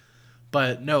long?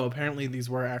 But no, apparently these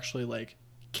were actually like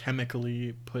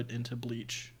chemically put into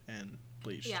bleach and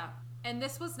bleached. Yeah. And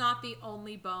this was not the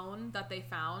only bone that they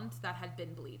found that had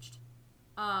been bleached.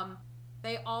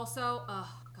 They also,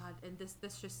 God, and this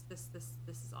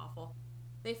is awful.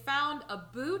 They found a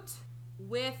boot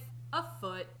with a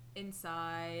foot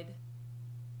inside.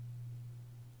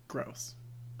 Gross.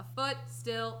 A foot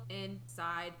still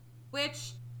inside,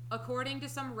 which, according to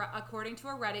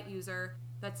a Reddit user,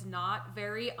 that's not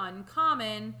very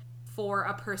uncommon for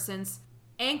a person's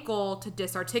ankle to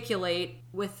disarticulate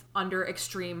with under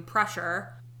extreme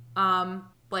pressure,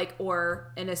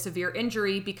 or in a severe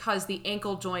injury, because the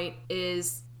ankle joint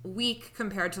is weak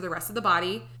compared to the rest of the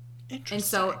body.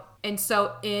 Interesting. And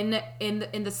so in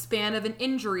the span of an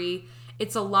injury,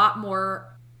 it's a lot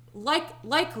more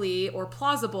likely or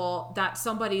plausible that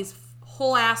somebody's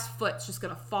whole ass foot's just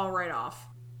gonna fall right off,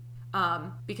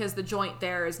 because the joint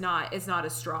there is not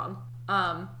as strong.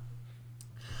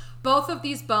 Both of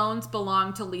these bones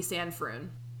belong to Lisanne Froon.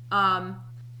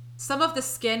 Some of the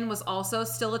skin was also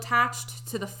still attached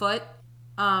to the foot,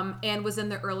 and was in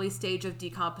the early stage of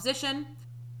decomposition,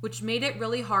 which made it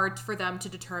really hard for them to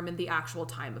determine the actual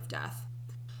time of death.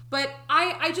 But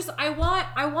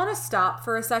I want to stop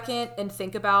for a second and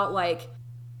think about, like,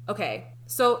 okay,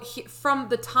 so from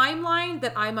the timeline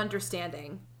that I'm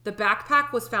understanding, the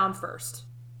backpack was found first.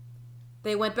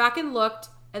 They went back and looked,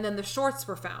 and then the shorts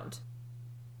were found.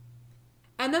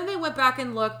 And then they went back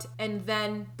and looked, and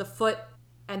then the foot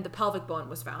and the pelvic bone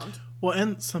was found. Well,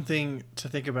 and something to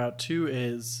think about, too,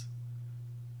 is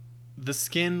the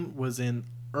skin was in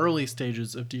early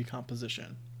stages of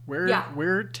decomposition.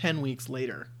 We're 10 weeks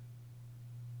later.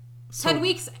 So,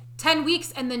 10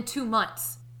 weeks and then 2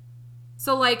 months.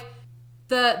 So, like,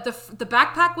 the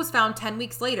backpack was found 10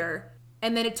 weeks later,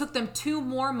 and then it took them 2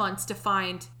 more months to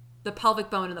find the pelvic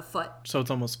bone in the foot. So it's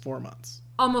almost 4 months.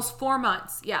 Almost 4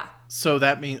 months, yeah. So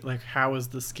that means, like, how is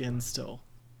the skin still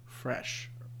fresh?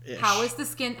 How is the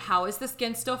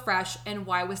skin still fresh, and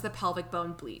why was the pelvic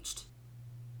bone bleached?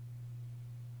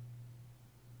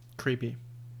 Creepy.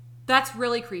 That's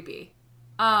really creepy.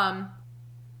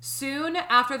 Soon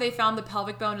after they found the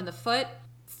pelvic bone in the foot,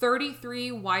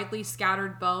 33 widely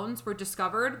scattered bones were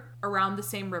discovered around the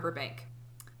same riverbank.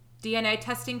 DNA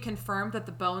testing confirmed that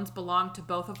the bones belonged to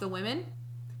both of the women.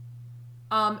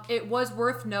 It was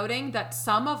worth noting that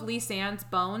some of Lisanne's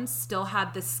bones still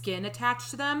had the skin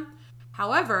attached to them.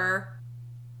 However,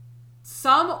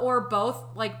 some of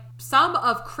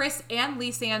Chris and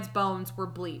Lisanne's bones were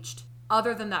bleached,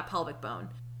 other than that pelvic bone.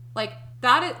 Like,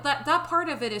 that part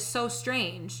of it is so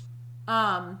strange.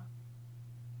 But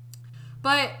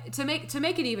to make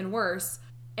it even worse,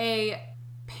 a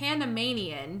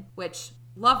Panamanian, which,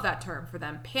 love that term for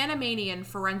them, Panamanian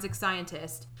forensic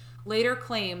scientist later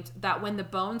claimed that when the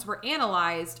bones were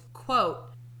analyzed, quote,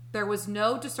 there was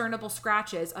no discernible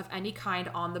scratches of any kind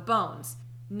on the bones,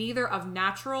 neither of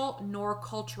natural nor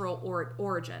cultural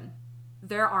origin.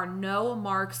 There are no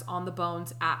marks on the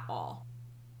bones at all.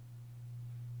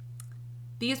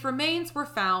 These remains were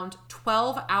found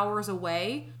 12 hours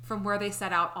away from where they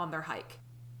set out on their hike.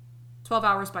 12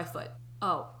 hours by foot.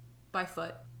 Oh, by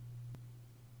foot.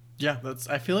 Yeah,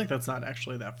 I feel like that's not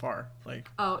actually that far. Like,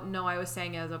 oh, no, I was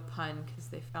saying it as a pun because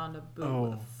they found a boot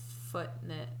with a foot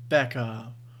in it.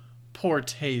 Becca, poor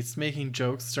taste, making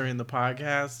jokes during the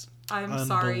podcast. I'm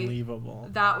sorry. Unbelievable.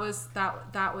 That was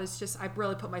just, I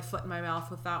really put my foot in my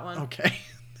mouth with that one. Okay.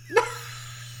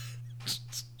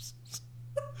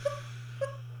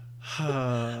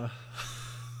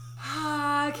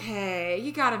 Okay,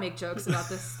 you gotta make jokes about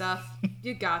this stuff.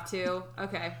 You got to.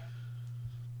 Okay.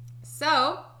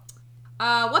 So,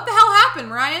 what the hell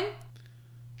happened, Ryan?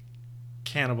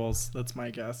 Cannibals, that's my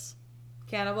guess.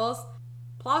 Cannibals?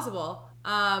 Plausible.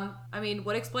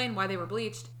 Would explain why they were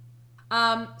bleached.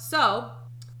 So,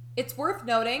 it's worth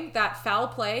noting that foul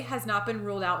play has not been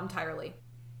ruled out entirely.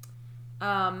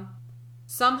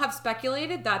 Some have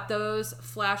speculated that those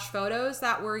flash photos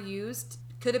that were used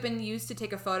could have been used to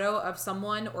take a photo of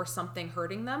someone or something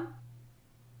hurting them.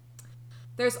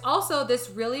 There's also this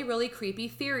really, really creepy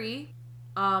theory,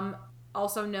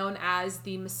 also known as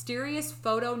the mysterious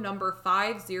photo number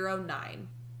 509.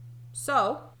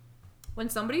 So, when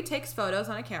somebody takes photos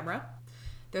on a camera,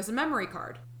 there's a memory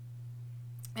card.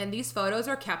 And these photos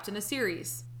are kept in a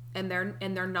series, and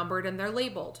they're numbered and they're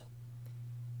labeled.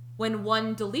 When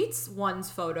one deletes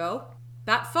one's photo,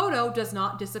 that photo does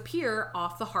not disappear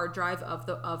off the hard drive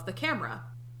of the camera.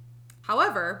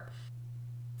 However,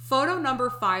 photo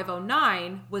number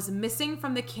 509 was missing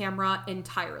from the camera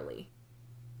entirely.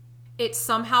 It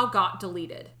somehow got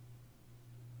deleted.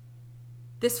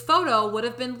 This photo would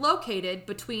have been located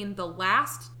between the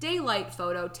last daylight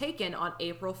photo taken on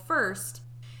April 1st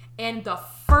and the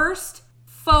first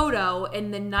photo in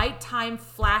the nighttime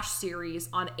flash series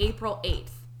on April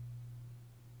 8th.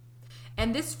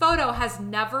 And this photo has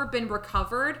never been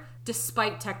recovered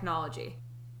despite technology.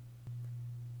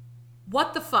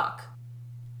 What the fuck?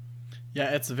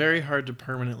 Yeah, it's very hard to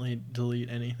permanently delete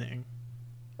anything.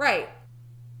 Right.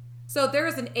 So there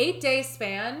is an 8-day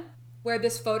span where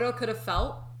this photo could have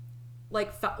felt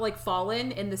like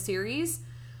fallen in the series.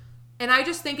 And I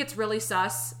just think it's really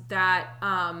sus that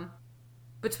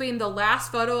between the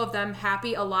last photo of them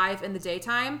happy, alive in the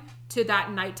daytime to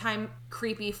that nighttime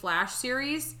creepy flash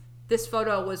series, this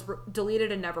photo was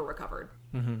deleted and never recovered.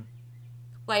 Mm-hmm.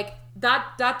 Like,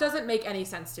 that doesn't make any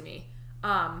sense to me.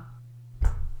 I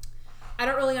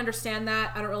don't really understand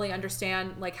that. I don't really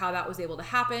understand, like, how that was able to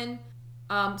happen.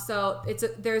 So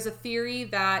there's a theory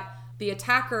that the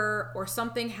attacker or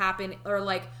something happened, or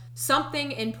like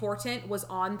something important was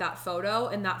on that photo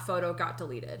and that photo got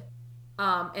deleted.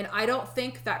 And I don't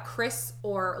think that Chris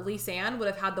or Lisanne would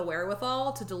have had the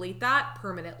wherewithal to delete that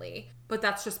permanently, but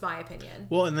that's just my opinion.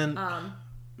 Well, and then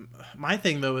my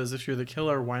thing though is if you're the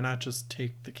killer, why not just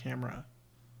take the camera?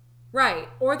 Right.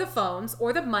 Or the phones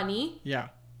or the money. Yeah.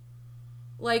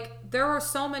 Like, there are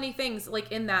so many things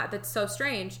like in that's so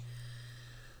strange.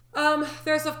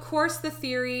 There's of course the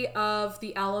theory of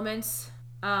the elements.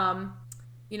 There are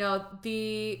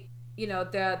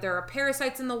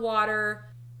parasites in the water,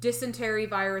 dysentery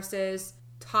viruses,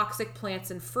 toxic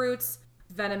plants and fruits,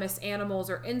 venomous animals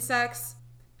or insects.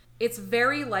 It's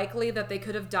very likely that they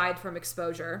could have died from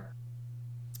exposure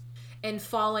and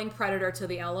falling predator to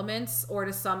the elements or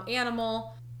to some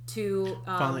animal to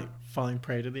falling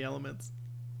prey to the elements.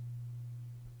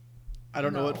 I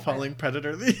don't know what falling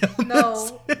predator the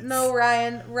elements No,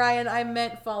 Ryan, I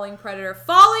meant falling predator.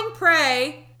 Falling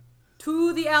prey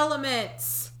to the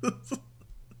elements.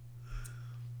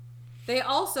 They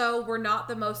also were not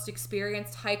the most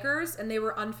experienced hikers, and they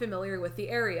were unfamiliar with the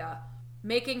area,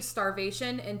 making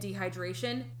starvation and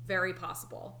dehydration very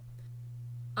possible.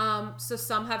 So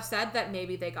some have said that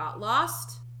maybe they got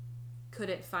lost,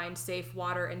 couldn't find safe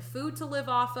water and food to live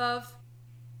off of,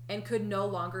 and could no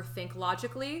longer think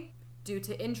logically due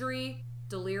to injury,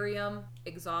 delirium,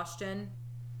 exhaustion.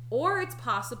 Or it's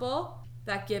possible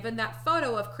that given that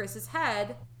photo of Chris's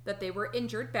head, that they were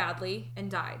injured badly and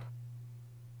died.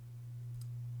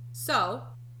 So,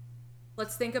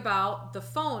 let's think about the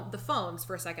phones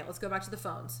for a second. Let's go back to the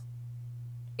phones.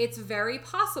 It's very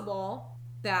possible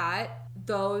that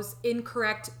those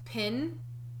incorrect pin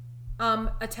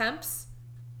attempts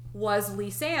was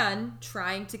Lisanne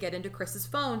trying to get into Chris's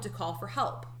phone to call for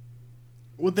help.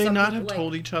 Would they not have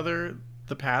told each other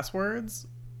the passwords?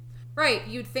 Right.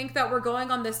 You'd think that we're going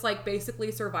on this, like,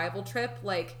 basically survival trip.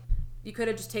 Like, you could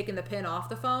have just taken the pin off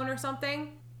the phone or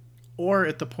something. Or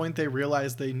at the point they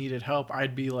realized they needed help,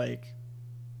 I'd be like,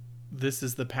 this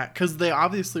is the because they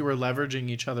obviously were leveraging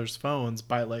each other's phones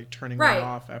by, like, turning one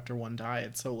off after one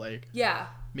died. So, like, yeah,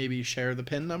 maybe share the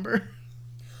pin number.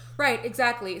 Right,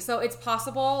 exactly. So it's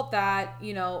possible that,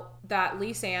 that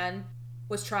Lisanne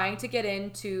was trying to get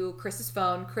into Chris's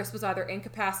phone. Chris was either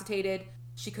incapacitated,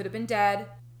 she could have been dead,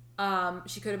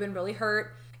 she could have been really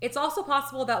hurt. It's also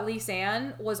possible that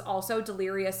Lisanne was also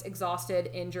delirious, exhausted,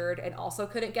 injured, and also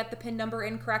couldn't get the PIN number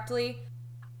in correctly.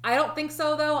 I don't think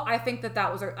so, though. I think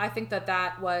that was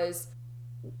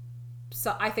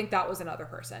another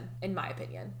person, in my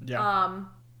opinion. Yeah.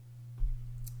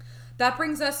 That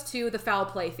brings us to the foul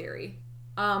play theory.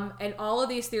 And all of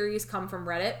these theories come from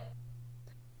Reddit.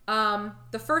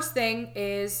 The first thing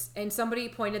is, and somebody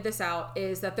pointed this out,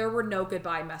 is that there were no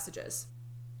goodbye messages.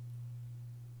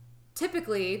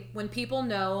 Typically, when people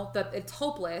know that it's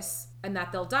hopeless and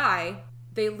that they'll die,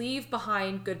 they leave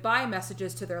behind goodbye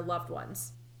messages to their loved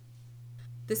ones.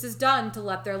 This is done to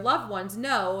let their loved ones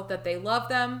know that they love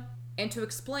them and to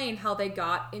explain how they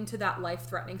got into that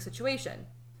life-threatening situation.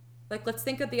 Like, let's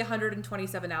think of the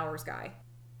 127 Hours guy.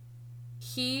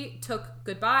 He took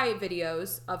goodbye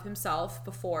videos of himself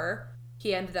before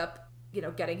he ended up,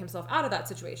 getting himself out of that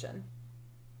situation.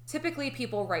 Typically,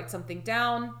 people write something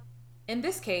down. In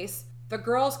this case, the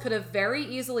girls could have very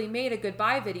easily made a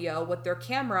goodbye video with their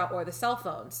camera or the cell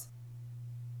phones.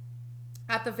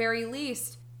 At the very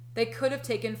least, they could have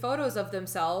taken photos of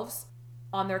themselves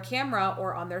on their camera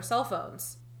or on their cell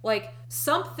phones. Like,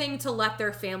 something to let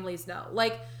their families know.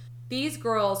 Like, these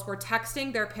girls were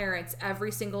texting their parents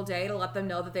every single day to let them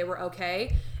know that they were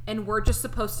okay, and we're just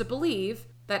supposed to believe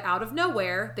that out of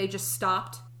nowhere, they just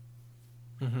stopped.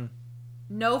 Mm-hmm.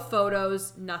 No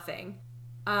photos, nothing.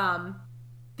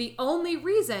 The only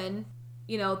reason,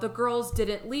 the girls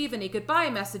didn't leave any goodbye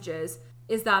messages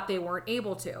is that they weren't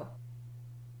able to.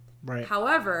 Right.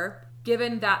 However,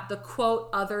 given that the quote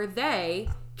other they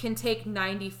can take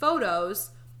 90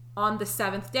 photos on the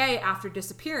 7th day after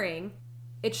disappearing,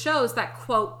 it shows that,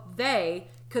 quote, they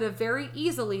could have very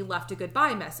easily left a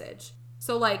goodbye message.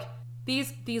 So, like,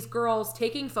 these girls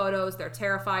taking photos, they're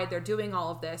terrified, they're doing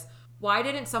all of this. Why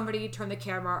didn't somebody turn the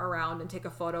camera around and take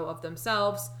a photo of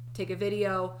themselves, take a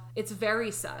video? It's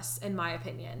very sus, in my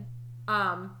opinion.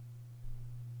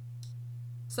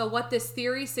 So what this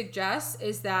theory suggests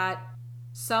is that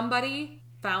somebody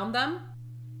found them,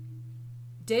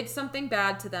 did something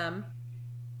bad to them,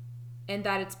 and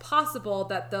that it's possible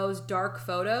that those dark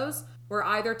photos were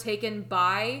either taken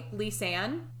by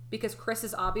Lisanne, because Chris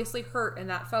is obviously hurt in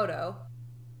that photo,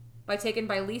 taken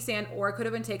by Lisanne, or it could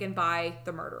have been taken by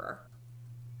the murderer.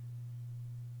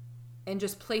 And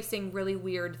just placing really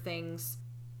weird things,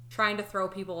 trying to throw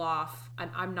people off.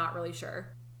 I'm not really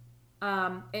sure.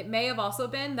 It may have also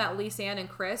been that Lisanne and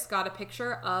Chris got a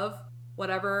picture of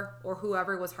whatever or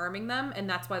whoever was harming them, and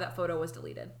that's why that photo was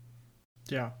deleted.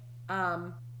 Yeah.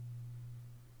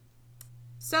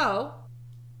 So,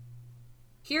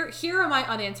 here are my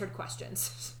unanswered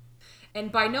questions. And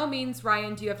by no means,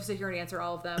 Ryan, do you have to sit here and answer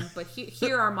all of them, but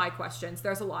here are my questions.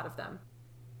 There's a lot of them.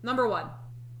 Number 1,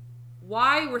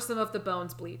 why were some of the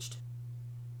bones bleached?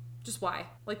 Just why?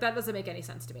 Like, that doesn't make any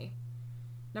sense to me.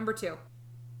 Number 2,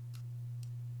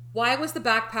 why was the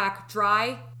backpack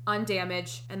dry,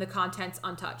 undamaged, and the contents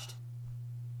untouched?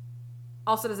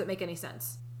 Also doesn't make any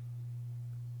sense.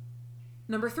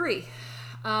 Number 3,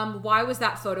 why was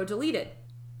that photo deleted?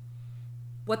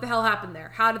 What the hell happened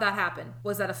there? How did that happen?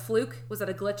 Was that a fluke? Was that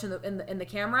a glitch in the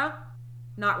camera?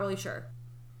 Not really sure.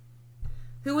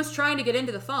 Who was trying to get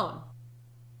into the phone?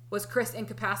 Was Chris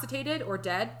incapacitated or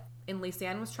dead and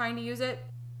Lisanne was trying to use it?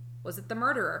 Was it the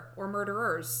murderer or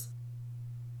murderers?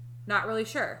 Not really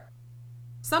sure.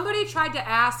 Somebody tried to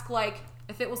ask, like,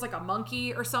 if it was like a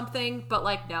monkey or something, but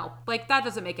like, no, like, that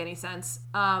doesn't make any sense.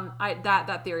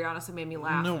 That theory honestly made me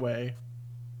laugh. No way.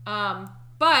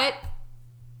 But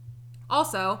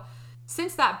also,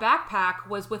 since that backpack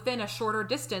was within a shorter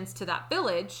distance to that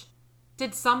village,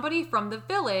 did somebody from the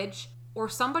village or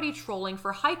somebody trolling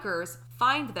for hikers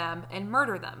find them and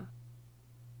murder them?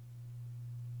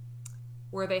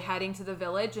 Were they heading to the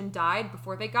village and died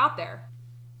before they got there?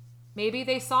 Maybe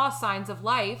they saw signs of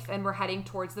life and were heading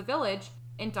towards the village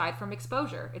and died from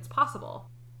exposure. It's possible.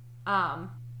 I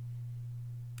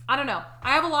don't know.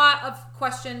 I have a lot of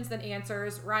questions than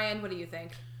answers. Ryan, what do you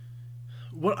think?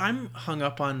 What I'm hung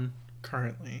up on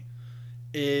currently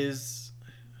is,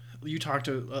 you talked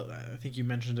to, I think you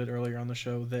mentioned it earlier on the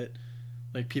show, that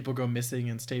like people go missing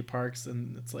in state parks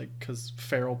and it's like because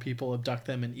feral people abduct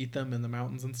them and eat them in the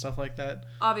mountains and stuff like that.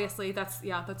 Obviously, that's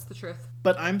the truth.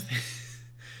 But I'm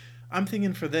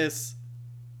thinking for this,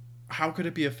 how could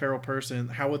it be a feral person?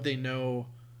 How would they know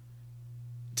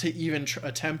to even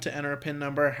attempt to enter a PIN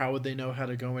number? How would they know how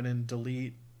to go in and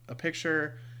delete a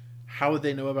picture? How would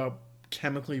they know about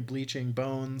chemically bleaching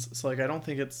bones? So like, I don't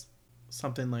think it's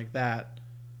something like that.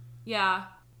 Yeah.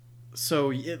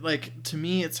 So it, like, to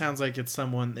me, it sounds like it's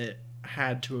someone that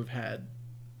had to have had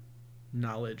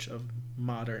knowledge of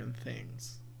modern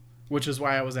things, which is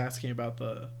why I was asking about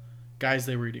the guys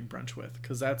they were eating brunch with,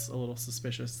 because that's a little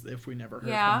suspicious if we never heard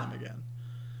from them again.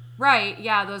 Right.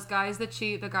 Yeah. The guys that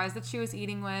she was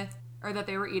eating with, or that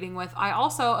they were eating with. I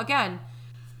also, again,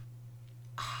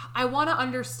 I want to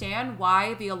understand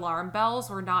why the alarm bells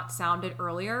were not sounded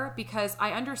earlier, because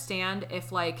I understand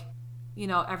if, like, you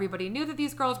know, everybody knew that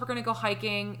these girls were going to go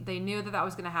hiking. They knew that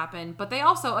was going to happen. But they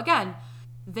also, again,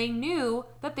 they knew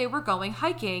that they were going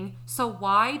hiking. So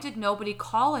why did nobody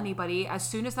call anybody as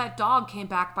soon as that dog came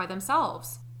back by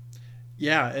themselves?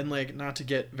 Yeah, and like, not to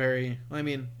get very, I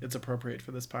mean, it's appropriate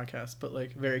for this podcast, but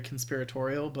like very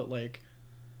conspiratorial, but like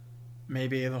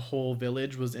maybe the whole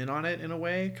village was in on it in a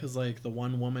way, because like the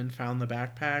one woman found the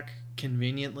backpack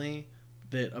conveniently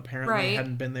that apparently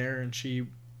hadn't been there, and she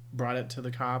brought it to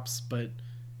the cops, but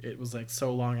it was like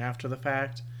so long after the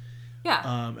fact.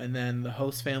 Yeah. And then the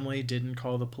host family didn't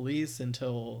call the police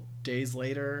until days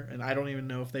later, and I don't even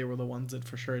know if they were the ones that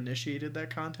for sure initiated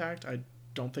that contact. I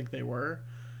don't think they were.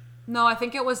 No, I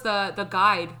think it was the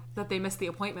guide that they missed the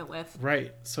appointment with.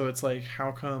 Right. So it's like,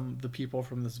 how come the people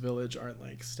from this village aren't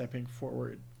like stepping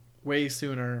forward way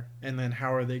sooner, and then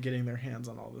how are they getting their hands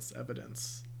on all this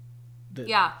evidence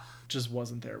that just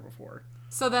wasn't there before?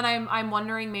 So then I'm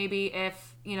wondering maybe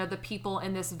if, you know, the people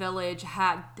in this village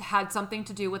had something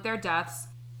to do with their deaths,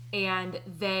 and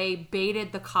they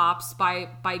baited the cops by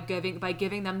giving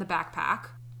them the backpack,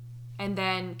 and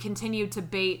then continued to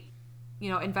bait,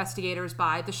 you know, investigators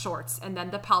by the shorts, and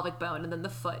then the pelvic bone, and then the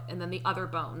foot, and then the other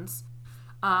bones.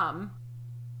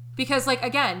 Because, like,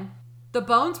 again, the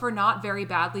bones were not very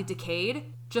badly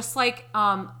decayed, just like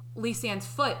Lisanne's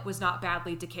foot was not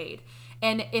badly decayed.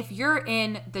 And if you're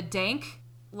in the dank,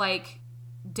 like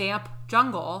damp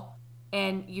jungle,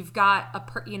 and you've got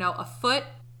a foot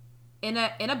in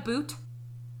a boot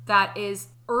that is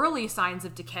early signs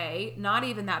of decay, not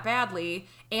even that badly.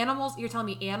 Animals, you're telling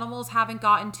me animals haven't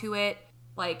gotten to it,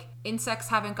 like insects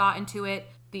haven't gotten to it,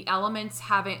 the elements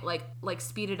haven't like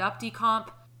speeded up decomp.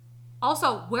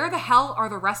 Also, where the hell are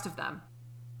the rest of them?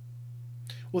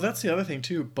 Well, that's the other thing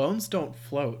too. Bones don't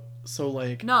float. So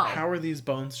like, no. How are these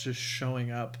bones just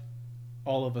showing up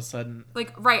all of a sudden?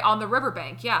 Like right on the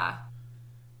riverbank, yeah.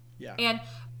 Yeah. And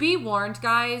be warned,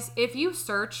 guys, if you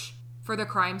search for the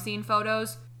crime scene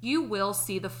photos, you will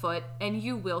see the foot, and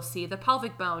you will see the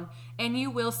pelvic bone, and you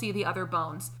will see the other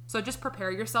bones. So just prepare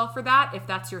yourself for that if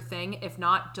that's your thing. If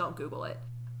not, don't Google it.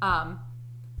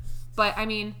 But I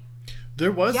mean,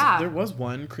 there was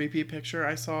one creepy picture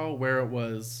I saw where it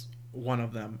was one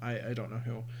of them. I don't know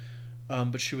who,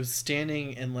 but she was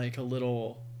standing in like a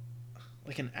little,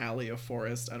 like an alley of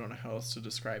forest. I don't know how else to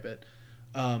describe it.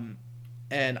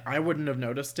 And I wouldn't have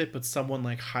noticed it, but someone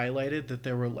like highlighted that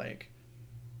there were like,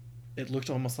 it looked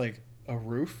almost like a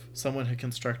roof someone had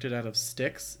constructed out of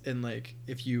sticks, and like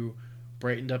if you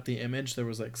brightened up the image, there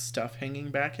was like stuff hanging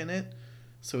back in it.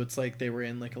 So it's like they were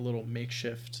in like a little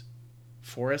makeshift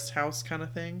forest house kind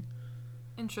of thing.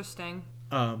 Interesting.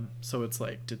 So it's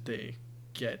like, did they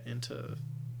get into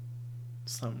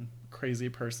some crazy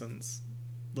person's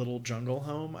little jungle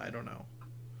home? I don't know.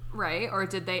 Right, or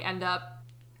did they end up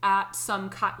at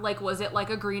some like, was it like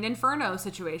a Green Inferno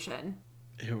situation?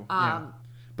 Ew, yeah.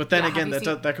 But then again,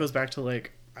 that goes back to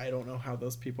like, I don't know how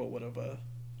those people would have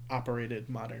operated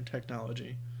modern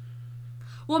technology.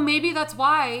 Well, maybe that's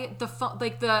why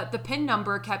the PIN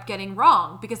number kept getting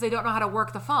wrong, because they don't know how to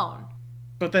work the phone.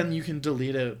 But then you can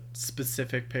delete a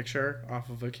specific picture off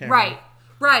of a camera.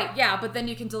 Right, yeah. But then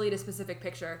you can delete a specific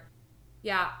picture.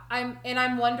 Yeah,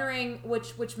 I'm wondering,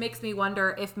 which makes me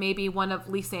wonder if maybe one of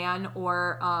Lisanne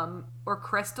or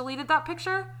Chris deleted that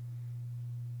picture.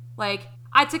 Like,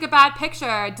 I took a bad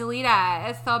picture, delete it.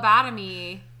 It's so bad of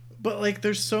me. But like,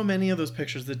 there's so many of those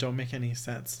pictures that don't make any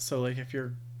sense. So like, if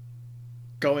you're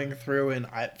going through and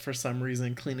for some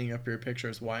reason cleaning up your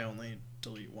pictures, why only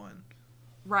delete one?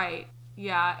 Right.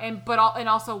 Yeah, and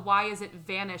also, why is it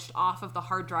vanished off of the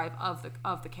hard drive of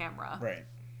the camera? Right.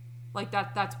 Like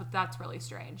that's really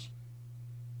strange.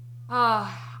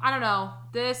 I don't know.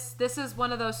 This is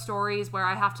one of those stories where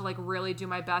I have to like really do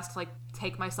my best to like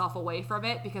take myself away from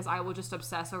it, because I will just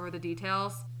obsess over the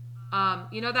details.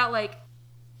 You know that like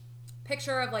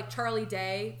picture of like Charlie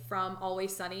Day from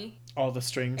Always Sunny? All the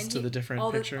strings to the different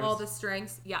pictures. All the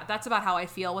strings. Yeah, that's about how I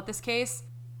feel with this case.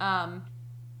 I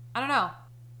don't know.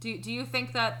 Do you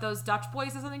think that those Dutch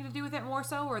boys has something to do with it more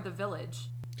so, or the village?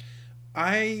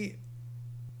 I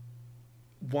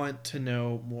want to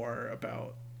know more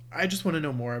about... I just want to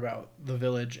know more about the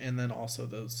village, and then also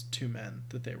those two men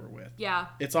that they were with. Yeah.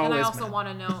 It's always men. And I also want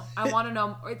to know... I want to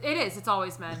know... It is. It's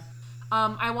always men.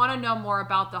 I want to know more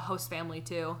about the host family,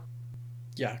 too.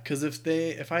 Yeah, because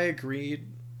if I agreed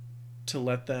to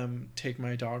let them take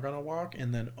my dog on a walk,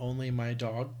 and then only my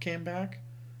dog came back,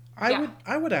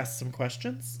 I would ask some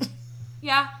questions.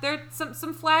 Yeah, there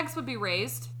some flags would be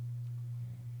raised.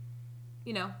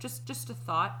 You know, just a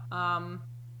thought.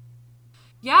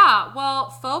 Yeah, well,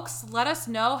 folks, let us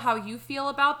know how you feel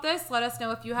about this. Let us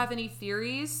know if you have any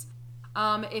theories.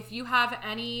 If you have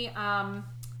any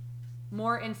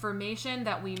more information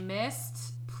that we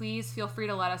missed, please feel free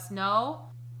to let us know.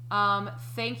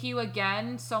 Thank you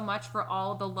again so much for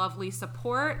all the lovely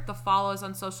support, the follows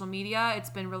on social media. It's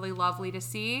been really lovely to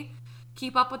see.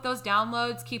 Keep up with those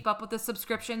downloads. Keep up with the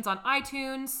subscriptions on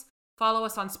iTunes. Follow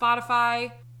us on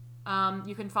Spotify.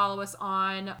 You can follow us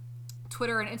on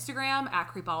Twitter and Instagram at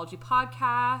Creepology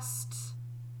Podcast.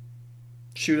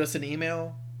 Shoot us an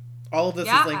email. All of this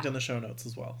is linked in the show notes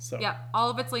as well. So yeah, all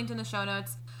of it's linked in the show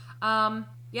notes.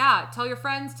 Yeah, tell your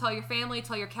friends, tell your family,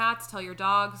 tell your cats, tell your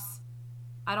dogs.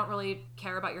 I don't really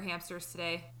care about your hamsters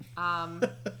today.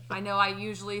 I know I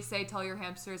usually say tell your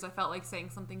hamsters. I felt like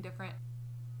saying something different.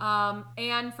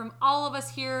 And from all of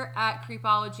us here at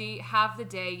Creepology, have the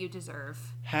day you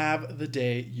deserve. Have the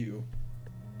day you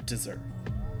deserve.